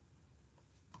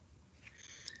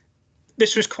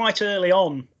 this was quite early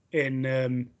on in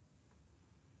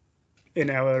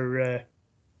our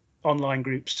online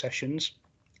group sessions,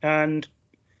 and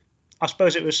I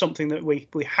suppose it was something that we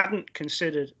hadn't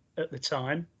considered at the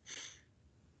time.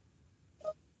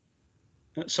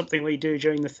 That's something we do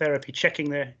during the therapy, checking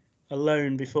the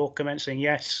alone before commencing.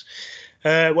 Yes.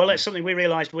 Well, it's something we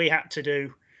realised we had to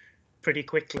do pretty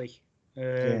quickly.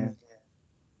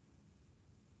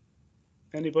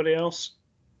 Anybody else?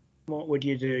 What would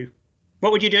you do?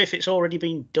 What would you do if it's already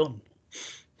been done?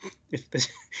 If there's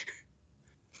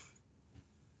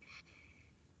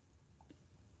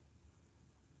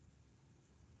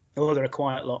oh, there are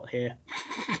quite a lot here.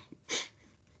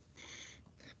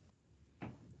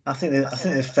 I think they're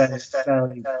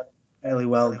fairly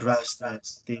well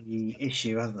grasped the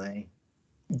issue, haven't they?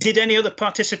 Did any other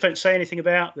participants say anything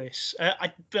about this?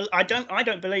 I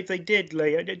don't believe they did,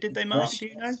 Lee. Did they, Mark? Do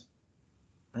you know?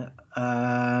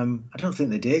 I don't think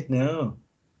they did. No.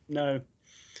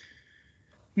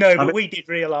 But we did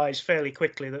realise fairly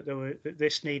quickly that that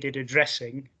this needed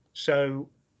addressing. So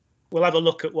we'll have a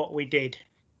look at what we did.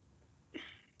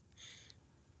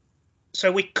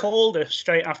 So we called her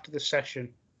straight after the session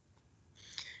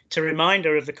to remind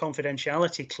her of the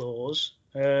confidentiality clause.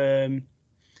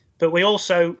 But we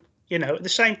also, at the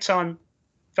same time,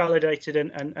 validated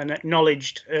and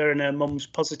acknowledged her and her mum's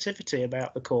positivity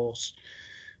about the course.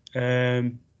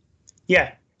 So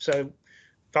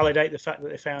validate the fact that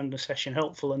they found the session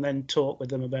helpful and then talk with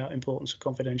them about importance of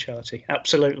confidentiality.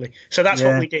 Absolutely. So that's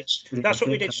what we did. That's what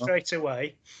we did straight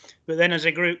away. But then as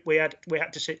a group, we had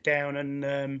to sit down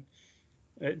and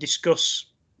discuss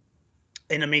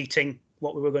in a meeting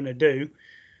what we were going to do.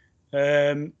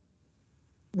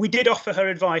 We did offer her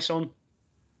advice on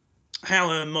how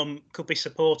her mum could be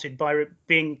supported by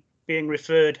being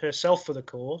referred herself for the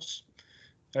course,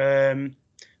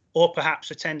 or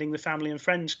perhaps attending the family and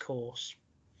friends course.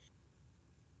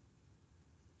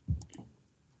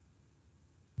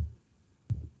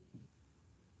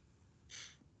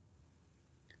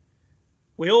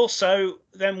 We also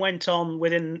then went on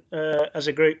within as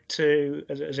a group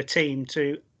as a team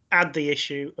to add the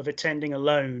issue of attending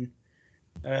alone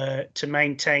to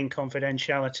maintain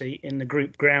confidentiality in the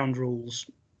group ground rules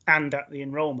and at the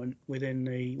enrolment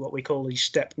within what we call these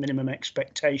step minimum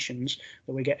expectations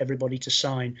that we get everybody to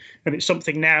sign. And it's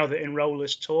something now that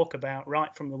enrollers talk about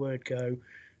right from the word go,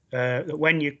 that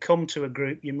when you come to a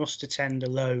group, you must attend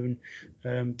alone,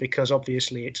 because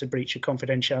obviously it's a breach of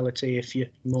confidentiality if your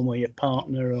mum or your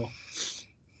partner or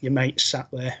your mate sat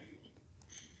there.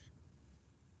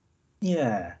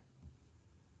 Yeah.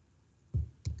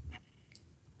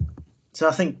 So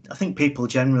I think people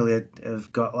generally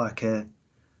have got like a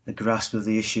grasp of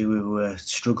the issue we were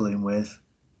struggling with.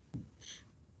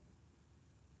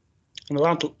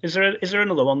 Is there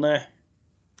another one there?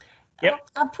 Yep.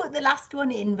 I'll put the last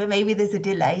one in, but maybe there's a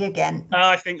delay again.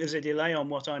 I think there's a delay on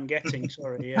what I'm getting.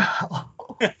 Sorry. Yeah.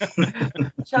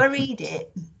 Shall I read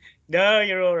it? No,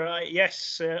 you're all right.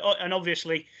 Yes, and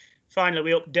obviously, finally,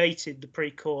 we updated the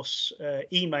pre-course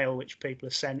email which people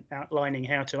have sent outlining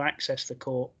how to access the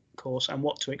course and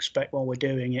what to expect while we're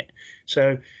doing it.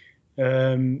 So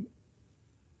everything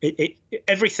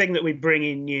that we bring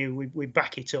in new, we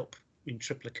back it up in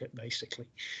triplicate, basically.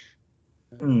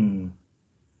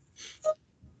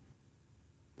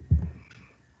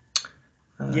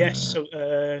 Yes, so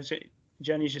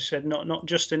Jenny just said not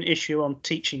just an issue on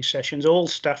teaching sessions. All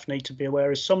staff need to be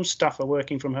aware, as some staff are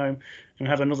working from home and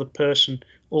have another person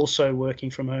also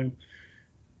working from home.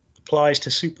 Applies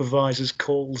to supervisors,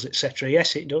 calls, etc.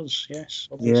 Yes, it does. Yes.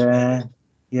 Obviously.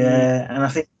 Yeah. And I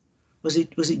think was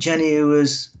it Jenny who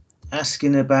was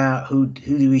asking about who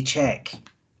do we check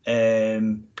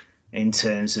in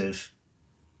terms of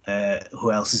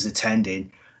who else is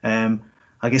attending.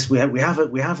 I guess we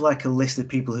have like a list of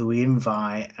people who we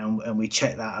invite, and we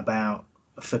check that about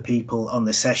for people on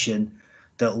the session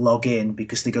that log in,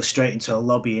 because they go straight into a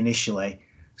lobby initially.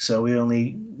 So we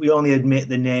only admit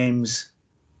the names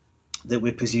that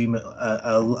we presume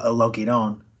are logging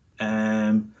on.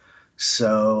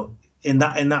 So in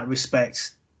that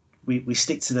respect, we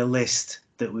stick to the list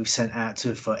that we've sent out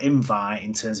for invite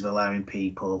in terms of allowing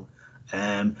people.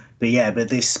 But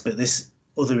this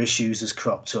other issues has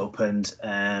cropped up, and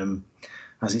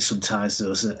as it sometimes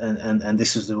does, and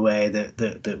this was the way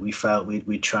that we felt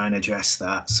we'd try and address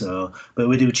that. So, but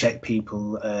we do check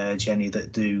people, Jenny,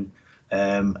 that do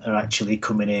are actually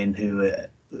coming in who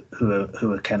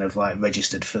are kind of like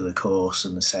registered for the course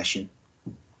and the session.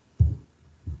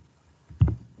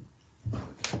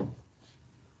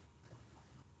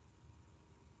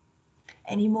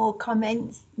 Any more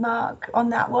comments, Mark, on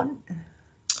that one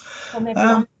from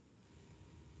everyone?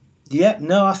 Yeah,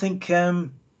 no, I think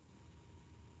I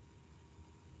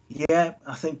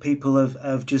think people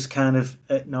have just kind of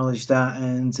acknowledged that,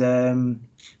 and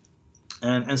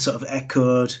and sort of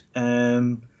echoed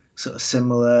sort of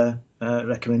similar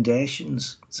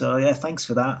recommendations. So yeah, thanks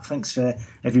for that. Thanks for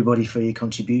everybody for your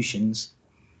contributions.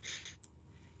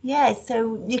 Yeah,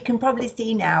 so you can probably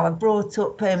see now I've brought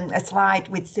up a slide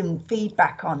with some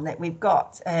feedback on that we've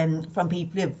got from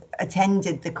people who've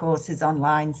attended the courses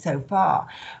online so far.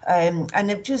 And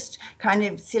I've just kind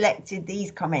of selected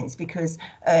these comments because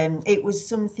it was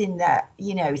something that,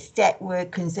 you know, STEP were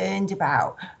concerned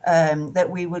about, that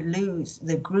we would lose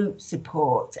the group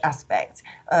support aspect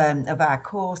of our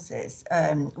courses,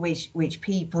 which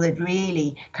people had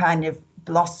really kind of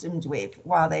blossomed with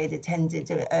while they had attended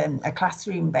a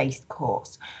classroom-based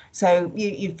course. So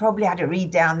you've probably had to read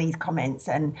down these comments,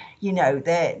 and you know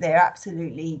they're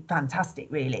absolutely fantastic,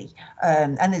 really.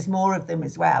 And there's more of them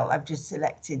as well. I've just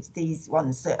selected these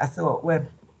ones that I thought were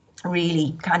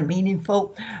really kind of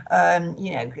meaningful,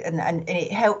 you know, and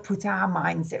it helped put our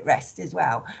minds at rest as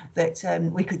well, that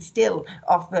we could still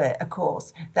offer a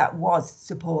course that was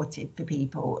supported for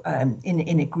people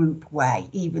in a group way,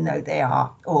 even though they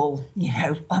are all, you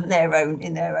know, on their own,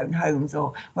 in their own homes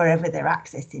or wherever they're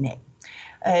accessing it.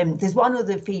 There's one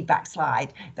other feedback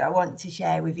slide that I want to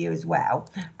share with you as well.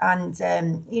 And,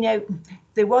 you know,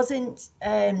 there wasn't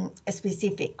a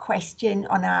specific question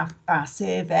on our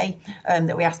survey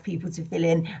that we asked people to fill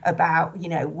in about, you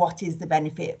know, what is the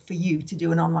benefit for you to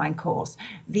do an online course.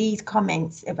 These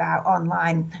comments about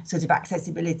online sort of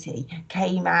accessibility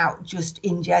came out just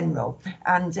in general.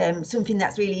 And something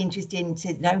that's really interesting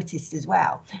to notice as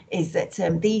well is that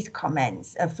these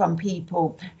comments are from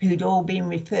people who'd all been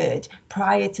referred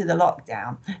prior to the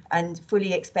lockdown and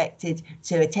fully expected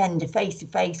to attend a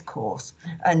face-to-face course.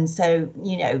 And so,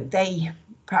 you know, they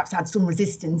perhaps had some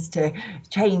resistance to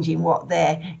changing what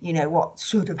what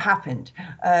should have happened.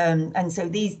 And so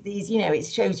these, you know, it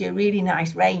shows you a really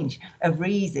nice range of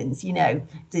reasons. You know,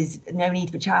 there's no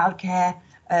need for childcare.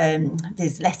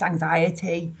 There's less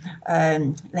anxiety,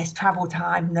 less travel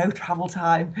time, no travel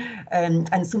time,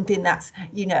 and something that's,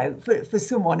 you know, for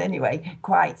someone anyway,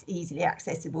 quite easily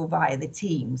accessible via the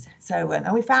Teams. So, and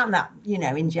we found that, you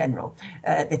know, in general,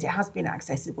 that it has been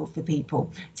accessible for people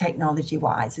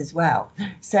technology-wise as well.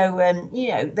 So, you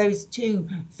know, those two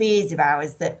fears of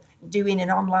ours that doing an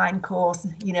online course,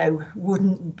 you know,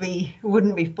 wouldn't be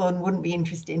fun, wouldn't be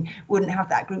interesting, wouldn't have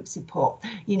that group support,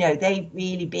 you know, they've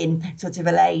really been sort of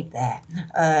allayed there.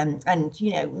 And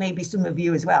you know, maybe some of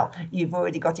you as well, you've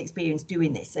already got experience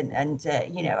doing this, and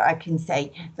you know, I can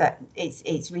say that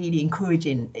it's really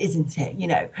encouraging, isn't it, you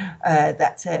know,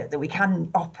 that we can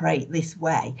operate this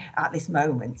way at this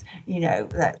moment, you know,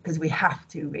 that because we have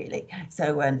to really.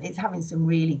 So it's having some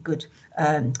really good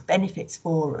benefits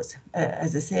for us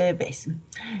as a service.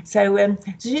 So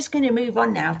just going to move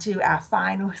on now to our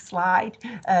final slide,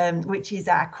 which is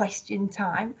our question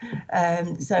time.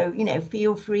 So, you know,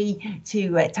 feel free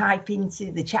to type into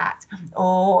the chat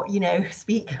or, you know,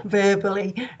 speak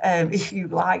verbally if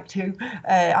you'd like to.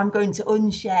 I'm going to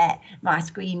unshare my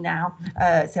screen now,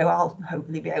 so I'll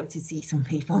hopefully be able to see some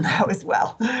people now as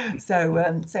well.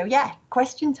 So yeah,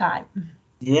 question time.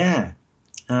 Yeah.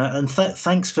 And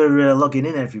thanks for logging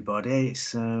in, everybody.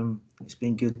 It's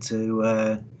been good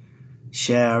to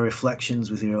share our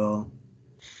reflections with you all.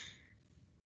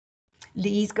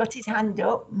 Lee's got his hand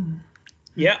up.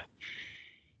 Yeah.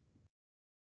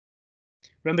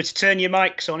 Remember to turn your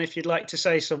mics on if you'd like to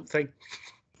say something.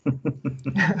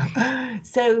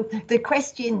 So the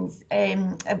questions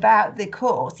about the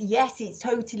course, yes, it's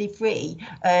totally free.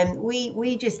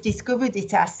 We just discovered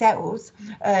it ourselves,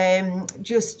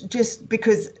 just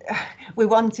because we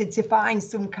wanted to find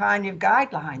some kind of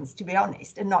guidelines, to be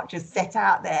honest, and not just set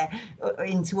out there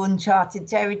into uncharted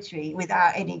territory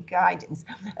without any guidance.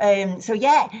 So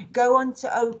yeah, go on to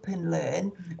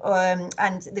OpenLearn,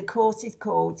 and the course is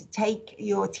called Take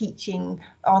Your Teaching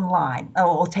Online,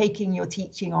 or Taking Your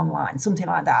Teaching Online, something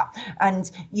like that. And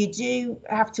you do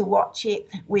have to watch it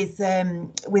with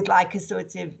like a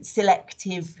sort of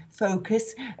selective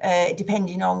focus,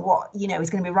 depending on what, you know, is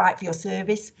going to be right for your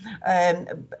service. And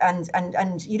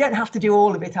you don't have to do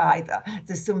all of it either.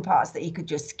 There's some parts that you could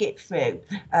just skip through,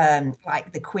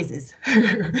 like the quizzes.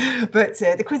 But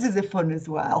the quizzes are fun as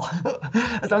well,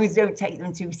 as long as you don't take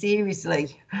them too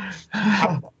seriously.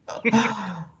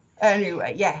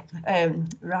 Anyway, yeah,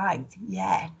 right,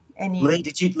 yeah. Lee,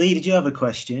 did you have a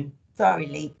question? Sorry,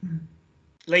 Lee.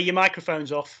 Lee, your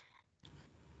microphone's off.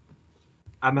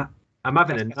 I'm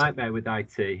having a nightmare with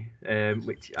IT,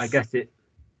 which I guess it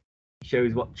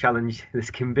shows what challenge this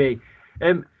can be.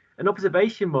 An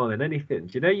observation more than anything.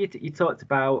 Do you know, you talked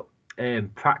about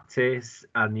practice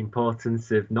and the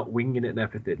importance of not winging it and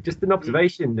everything. Just an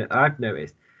observation that I've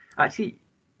noticed. Actually,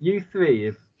 you three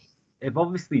have have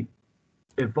obviously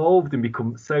evolved and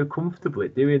become so comfortable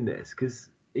at doing this, because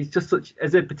it's just such,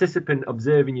 as a participant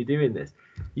observing you doing this,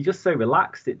 you're just so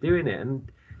relaxed at doing it,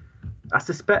 and I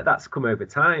suspect that's come over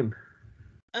time.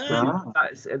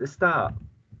 That's at the start.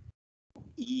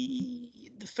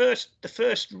 The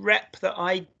first rep that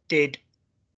I did,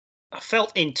 I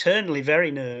felt internally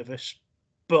very nervous,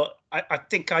 but I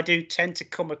think I do tend to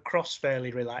come across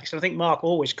fairly relaxed. And I think Mark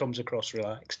always comes across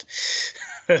relaxed.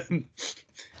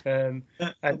 And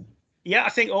yeah, I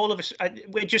think all of us,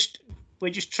 we just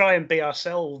try and be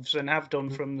ourselves, and have done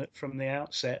from the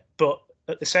outset. But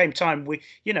at the same time, we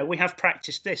have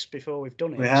practiced this before we've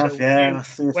done it. We have,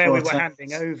 where we were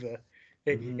handing over.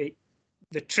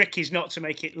 The trick is not to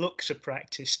make it look so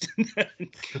practiced.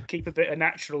 Keep a bit of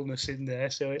naturalness in there,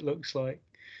 so it looks like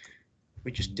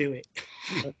we just do it.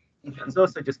 I was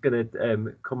also just going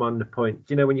to come on the point.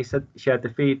 Do you know when you shared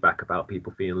the feedback about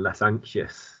people feeling less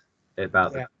anxious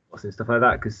about the course and stuff like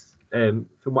that? Because from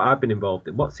what I've been involved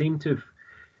in, what seemed to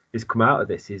have come out of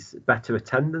this is better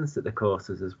attendance at the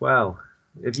courses as well.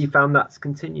 Have you found that's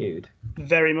continued?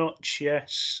 Very much,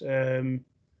 yes.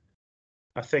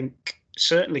 I think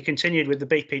certainly continued with the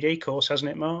BPD course, hasn't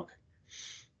it, Mark?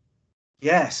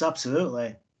 Yes,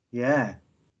 absolutely. Yeah.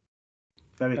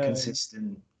 Very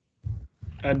consistent.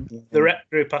 And the rep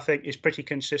group, I think, is pretty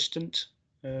consistent.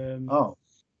 Oh,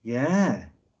 yeah,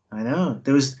 I know.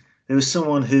 There was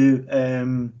someone who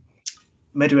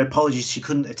made her apologies she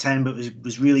couldn't attend, but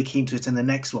was really keen to attend the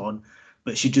next one,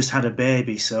 but she just had a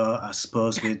baby, so I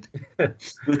suppose we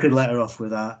could let her off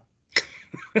with that.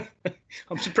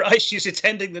 I'm surprised she's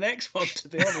attending the next one, to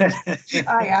be honest.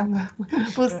 I am.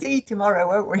 We'll see tomorrow,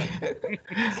 won't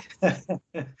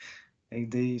we?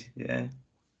 Indeed, yeah.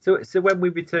 So when we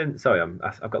return, sorry,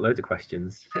 I've got loads of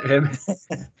questions.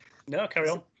 No, carry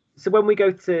on. So when we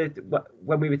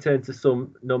return to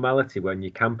some normality, when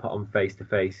you can put on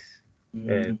face-to-face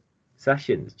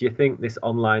sessions, do you think this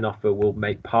online offer will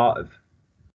make part of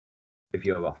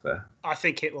your offer? I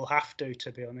think it will have to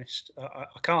be honest. I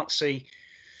can't see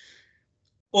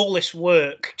all this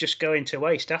work just going to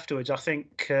waste afterwards. I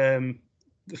think the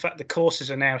fact the courses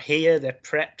are now here, they're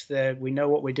prepped, we know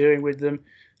what we're doing with them.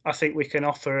 I think we can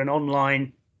offer an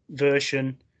online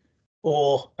version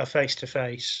or a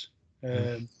face-to-face.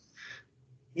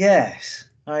 Yes,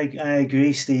 I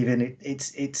agree, Stephen.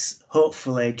 It's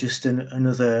hopefully just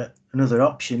another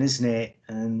option, isn't it?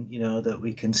 And that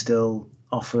we can still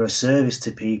offer a service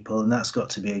to people, and that's got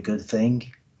to be a good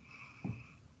thing.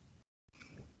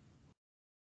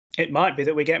 It might be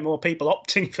that we get more people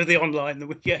opting for the online than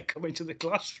we get coming to the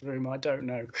classroom. I don't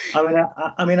know.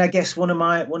 I mean, I guess one of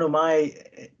my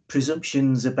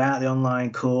presumptions about the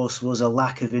online course was a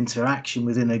lack of interaction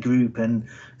within a group and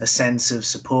a sense of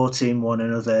supporting one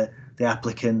another, the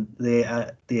applicant, the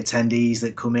attendees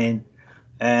that come in,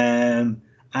 and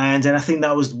I think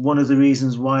that was one of the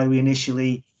reasons why we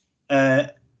initially we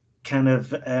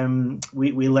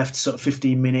left sort of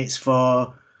 15 minutes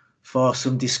for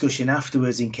some discussion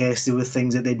afterwards in case there were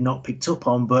things that they'd not picked up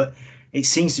on. But it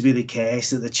seems to be the case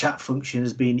that the chat function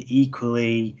has been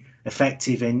equally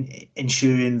effective in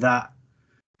ensuring that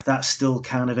still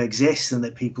kind of exists and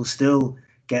that people still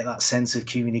get that sense of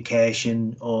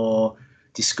communication or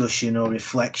discussion or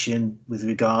reflection with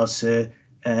regards to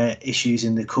issues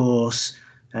in the course.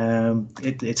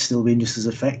 It's still been just as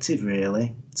effective,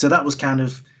 really. So that was kind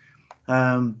of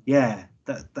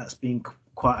that's been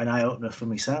quite an eye-opener for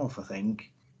myself, I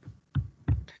think.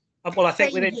 Well, I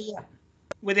think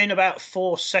within about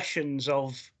 4 sessions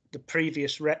of the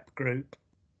previous rep group,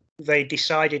 they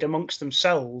decided amongst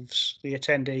themselves, the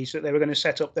attendees, that they were going to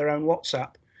set up their own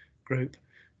WhatsApp group,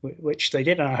 which they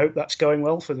did, and I hope that's going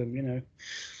well for them,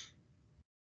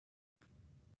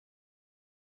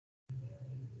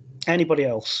 Anybody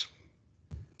else?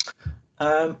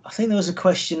 I think there was a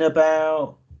question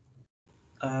about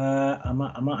I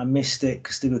might have missed it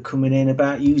because they were coming in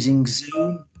about using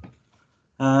Zoom.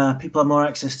 People have more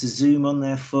access to Zoom on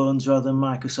their phones rather than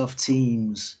Microsoft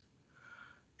Teams.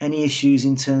 Any issues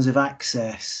in terms of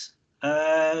access?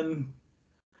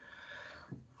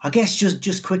 I guess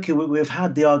just quickly, we've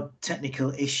had the odd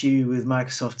technical issue with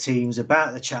Microsoft Teams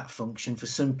about the chat function for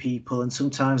some people, and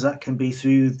sometimes that can be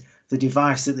through the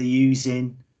device that they're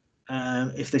using.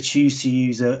 If they choose to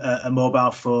use a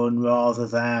mobile phone rather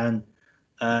than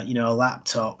a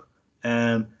laptop,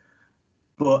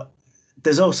 but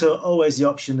there's also always the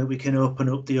option that we can open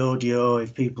up the audio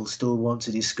if people still want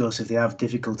to discuss, if they have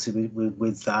difficulty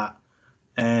with that.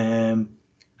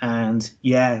 And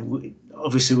yeah,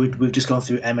 obviously we've just gone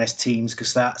through MS Teams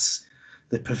because that's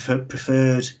the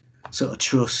preferred sort of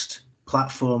trust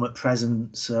platform at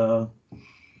present. So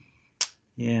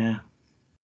yeah.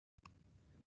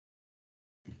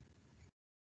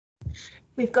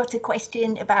 We've got a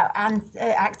question about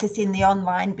accessing the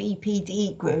online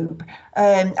BPD group,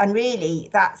 and really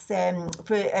that's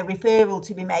for a referral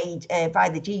to be made by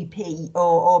the GP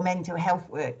or mental health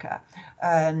worker,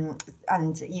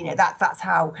 and you know that's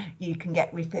how you can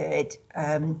get referred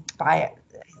by.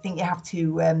 I think you have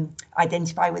to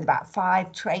identify with about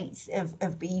 5 traits of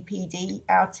BPD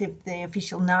out of the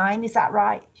official 9. Is that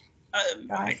right?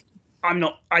 I'm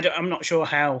not sure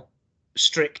how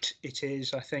strict it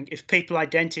is. I think if people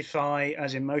identify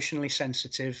as emotionally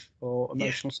sensitive or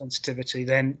emotional sensitivity,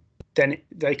 then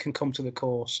they can come to the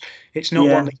course. It's not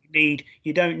one that you need.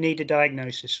 You don't need a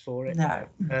diagnosis for it. No.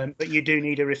 But you do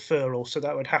need a referral. So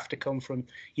that would have to come from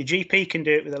your GP. Can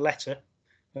do it with a letter,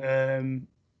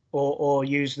 or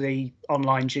use the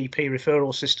online GP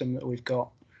referral system that we've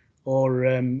got, or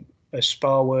a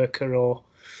SPA worker or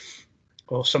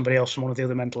somebody else from one of the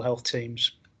other mental health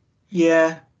teams.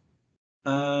 Yeah.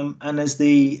 And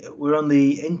we're on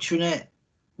the intranet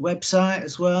website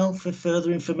as well for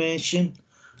further information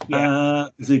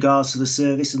with regards to the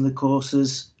service and the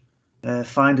courses.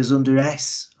 Find us under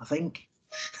S, I think.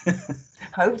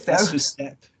 Hope so. That's for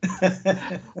STEP.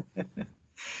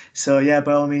 So yeah,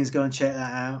 by all means, go and check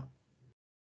that out.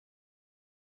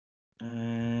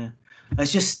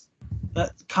 It's just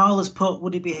Carl has put,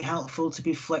 would it be helpful to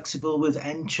be flexible with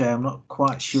Entra? I'm not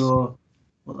quite sure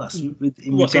what that's in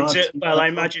regards to. Well, I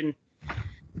imagine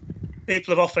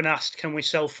people have often asked, can we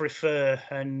self-refer?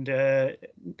 And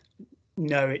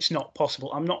no, it's not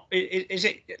possible. I'm not. Is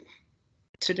it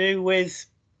to do with?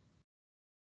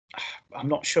 I'm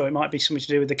not sure. It might be something to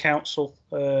do with the council.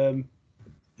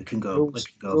 We can go rules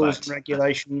back and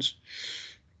regulations.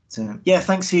 So, yeah,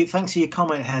 thanks for your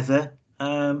comment, Heather,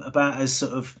 about us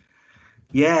sort of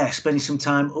spending some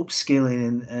time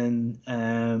upskilling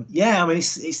and yeah, I mean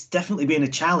it's definitely been a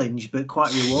challenge, but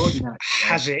quite rewarding. Actually.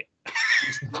 Has it?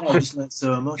 We just learned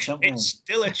so much, haven't we? It's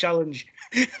still a challenge.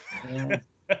 Yeah.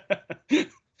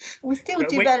 We're still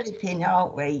developing,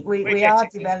 aren't we? We are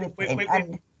developing,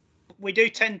 and we do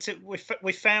tend to.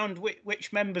 We found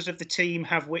which members of the team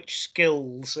have which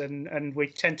skills, and we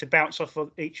tend to bounce off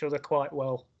of each other quite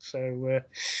well. So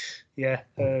yeah.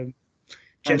 And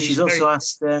she's also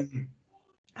asked,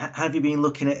 have you been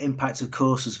looking at impact of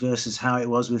courses versus how it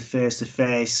was with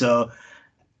face-to-face? So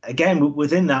again,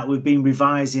 within that, we've been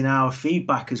revising our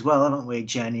feedback as well, haven't we,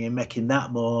 Jenny, and making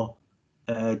that more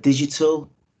digital.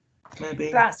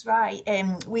 Maybe. That's right.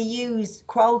 We use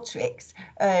Qualtrics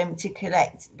to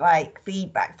collect like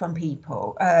feedback from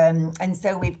people, and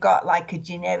so we've got like a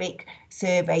generic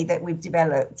survey that we've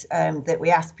developed that we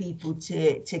ask people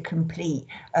to complete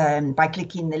by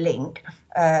clicking the link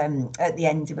at the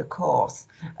end of a course,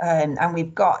 and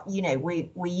we've got, you know,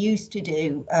 we used to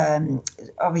do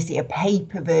obviously a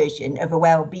paper version of a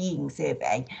well-being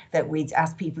survey that we'd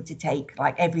ask people to take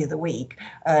like every other week,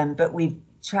 but we've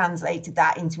translated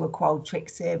that into a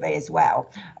Qualtrics survey as well,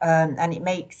 and it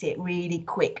makes it really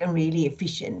quick and really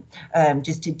efficient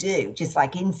just to do, just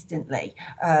like instantly.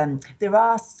 There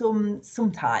are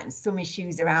sometimes some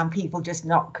issues around people just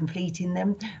not completing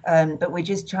them, but we're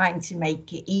just trying to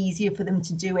make it easier for them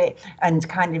to do it and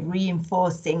kind of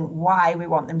reinforcing why we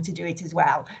want them to do it as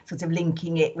well, sort of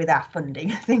linking it with our funding,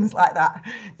 things like that,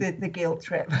 the guilt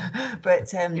trip.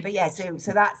 But yeah,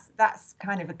 so that's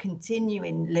kind of a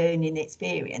continuing learning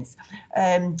experience.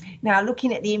 Now,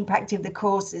 looking at the impact of the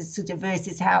courses sort of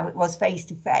versus how it was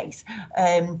face-to-face,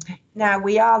 now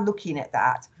we are looking at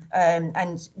that,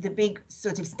 and the big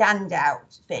sort of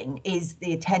standout thing is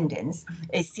the attendance.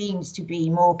 It seems to be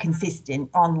more consistent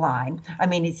online. I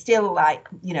mean, it's still like,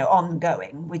 you know,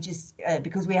 ongoing. We're just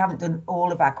because we haven't done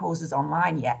all of our courses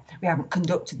online yet, we haven't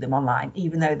conducted them online,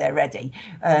 even though they're ready.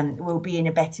 We'll be in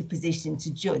a better position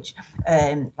to judge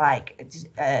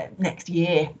next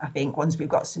year, I think, once we've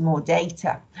got some more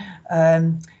data.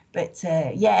 But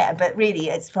really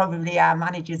it's probably our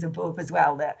managers above as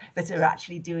well that are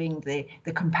actually doing the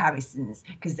comparisons,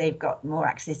 because they've got more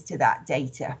access to that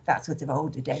data, that sort of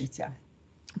older data.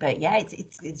 But yeah,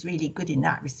 it's really good in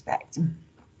that respect.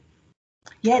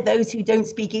 Yeah, those who don't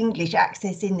speak English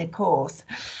accessing the course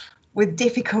with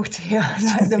difficulty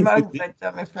at the moment,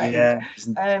 I'm afraid. Yeah,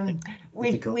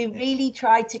 we really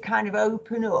tried to kind of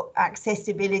open up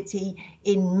accessibility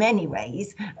in many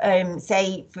ways.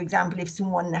 Say, for example, if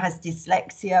someone has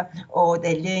dyslexia or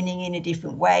they're learning in a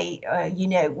different way, you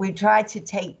know, we tried to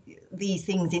take these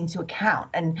things into account,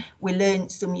 and we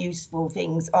learned some useful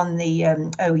things on the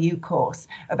OU course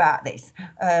about this.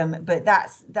 But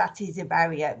that is a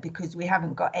barrier because we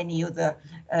haven't got any other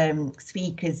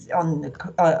speakers on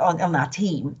our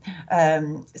team.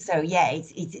 So yeah,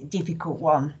 it's a difficult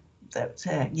one. But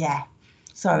yeah,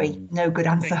 Sorry, no good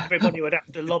I think answer. everybody would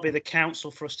have to lobby the council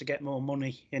for us to get more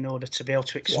money in order to be able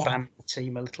to expand the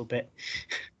team a little bit.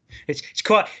 It's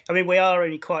quite. I mean, we are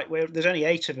only quite. There's only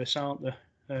 8 of us, aren't there,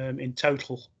 in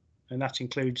total, and that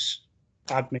includes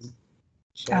admin.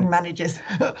 So, And managers.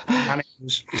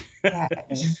 managers. Yeah.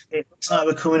 It looks like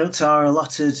we're coming up to our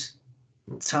allotted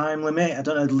time limit. I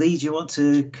don't know, Lee, do you want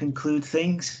to conclude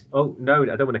things? Oh no,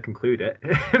 I don't want to conclude it.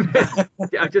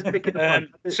 I'm just picking up on.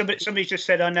 Somebody just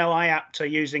said, I know IAPT are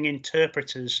using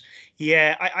interpreters.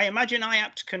 Yeah, I imagine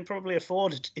IAPT can probably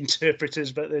afford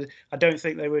interpreters, but I don't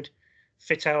think they would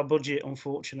fit our budget,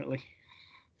 unfortunately.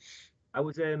 I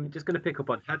was just going to pick up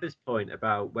on Heather's point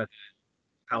about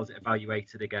how's it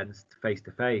evaluated against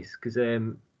face-to-face, because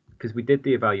we did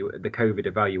the COVID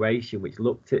evaluation, which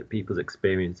looked at people's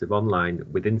experience of online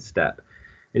within STEP,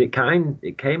 and it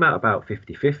came out about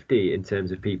 50-50 in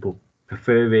terms of people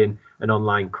preferring an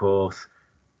online course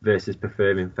versus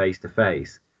preferring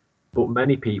face-to-face, but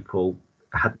many people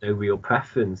had no real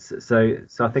preference. So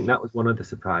I think that was one of the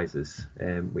surprises,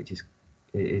 which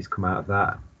is come out of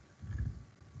that.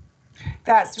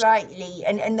 That's right, Lee.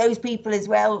 And those people as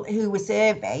well who were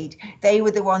surveyed, they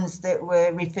were the ones that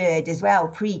were referred as well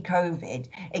pre-COVID,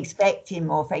 expecting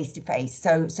more face-to-face.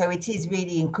 So it is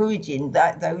really encouraging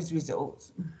that those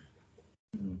results.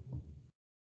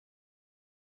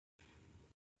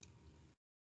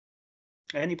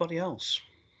 Anybody else?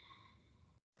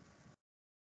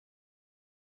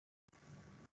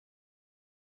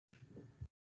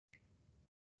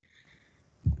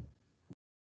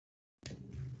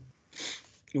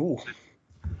 Ooh.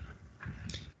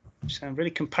 You sound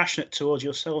really compassionate towards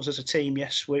yourselves as a team.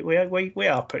 Yes, we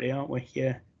are pretty, aren't we?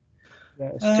 Yeah.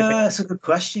 That's a good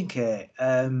question, Kate.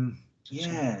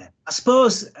 Yeah, I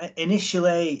suppose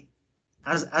initially,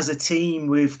 as a team,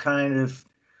 we've kind of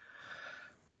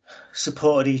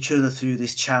supported each other through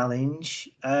this challenge,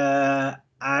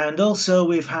 and also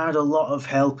we've had a lot of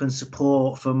help and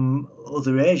support from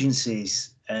other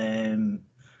agencies.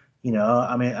 You know,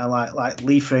 I mean, I like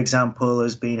Lee, for example,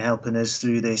 has been helping us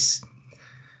through this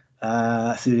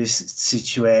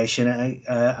situation.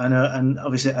 I know, and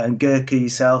obviously, and Gurka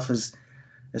yourself as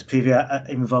previously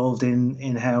involved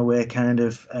in how we're kind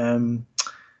of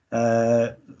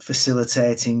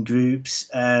facilitating groups.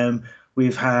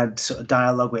 We've had sort of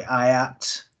dialogue with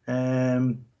IAPT,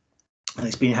 and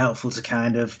it's been helpful to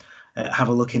kind of have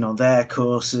a look in on their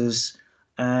courses.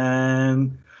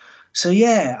 So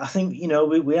yeah, I think, you know,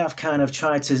 we have kind of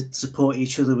tried to support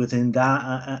each other within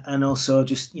that, and also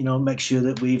just, you know, make sure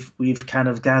that we've kind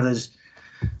of gathered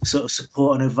sort of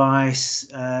support and advice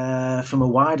from a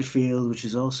wider field, which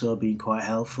has also been quite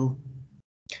helpful.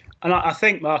 And I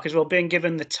think, Mark, as well, being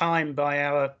given the time by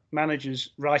our managers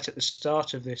right at the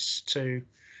start of this to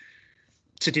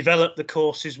develop the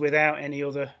courses without any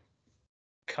other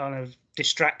kind of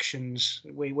distractions.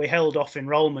 We held off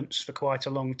enrolments for quite a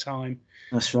long time.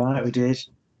 That's right, we did.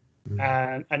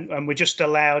 And we're just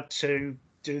allowed to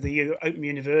do the Open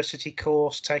University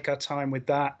course, take our time with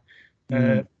that,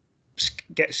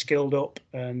 get skilled up,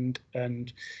 and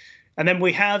then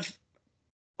we have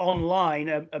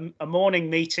online a morning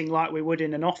meeting like we would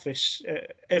in an office.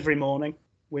 Every morning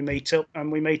we meet up,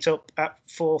 and we meet up at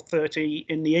 4:30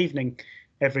 in the evening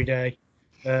every day,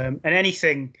 and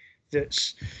anything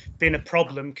that's been a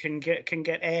problem can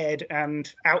get aired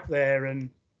and out there, and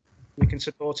we can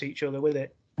support each other with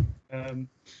it. And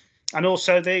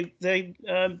also they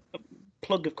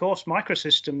plug, of course,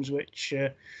 Microsystems, which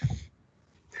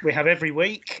we have every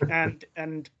week,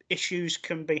 and issues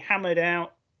can be hammered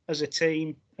out as a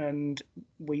team, and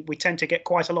we tend to get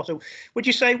quite a lot of. Would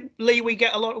you say, Lee, we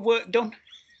get a lot of work done?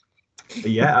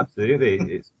 Yeah,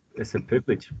 absolutely. It's a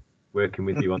privilege working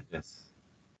with you on this.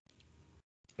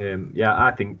 Yeah,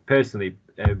 I think personally,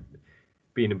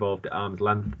 being involved at arm's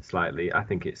length slightly, I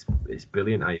think it's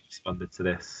brilliant how you responded to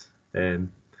this. I'm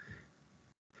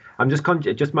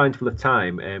just mindful of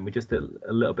time, and we're just a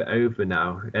little bit over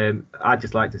now. I'd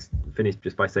just like to finish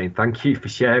just by saying thank you for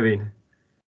sharing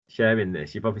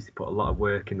this. You've obviously put a lot of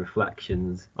work and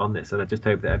reflections on this, and I just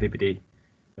hope that everybody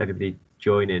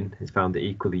joining has found it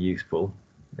equally useful.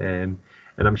 And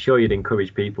I'm sure you'd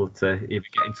encourage people to either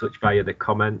get in touch via the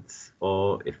comments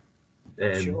or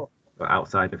or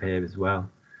outside of here as well.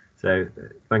 So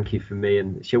thank you from me,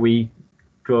 and shall we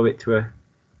draw it to a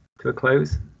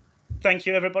close? Thank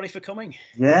you, everybody, for coming.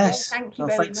 Yes. Thank you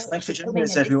very much. Thanks for joining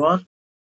us, everyone.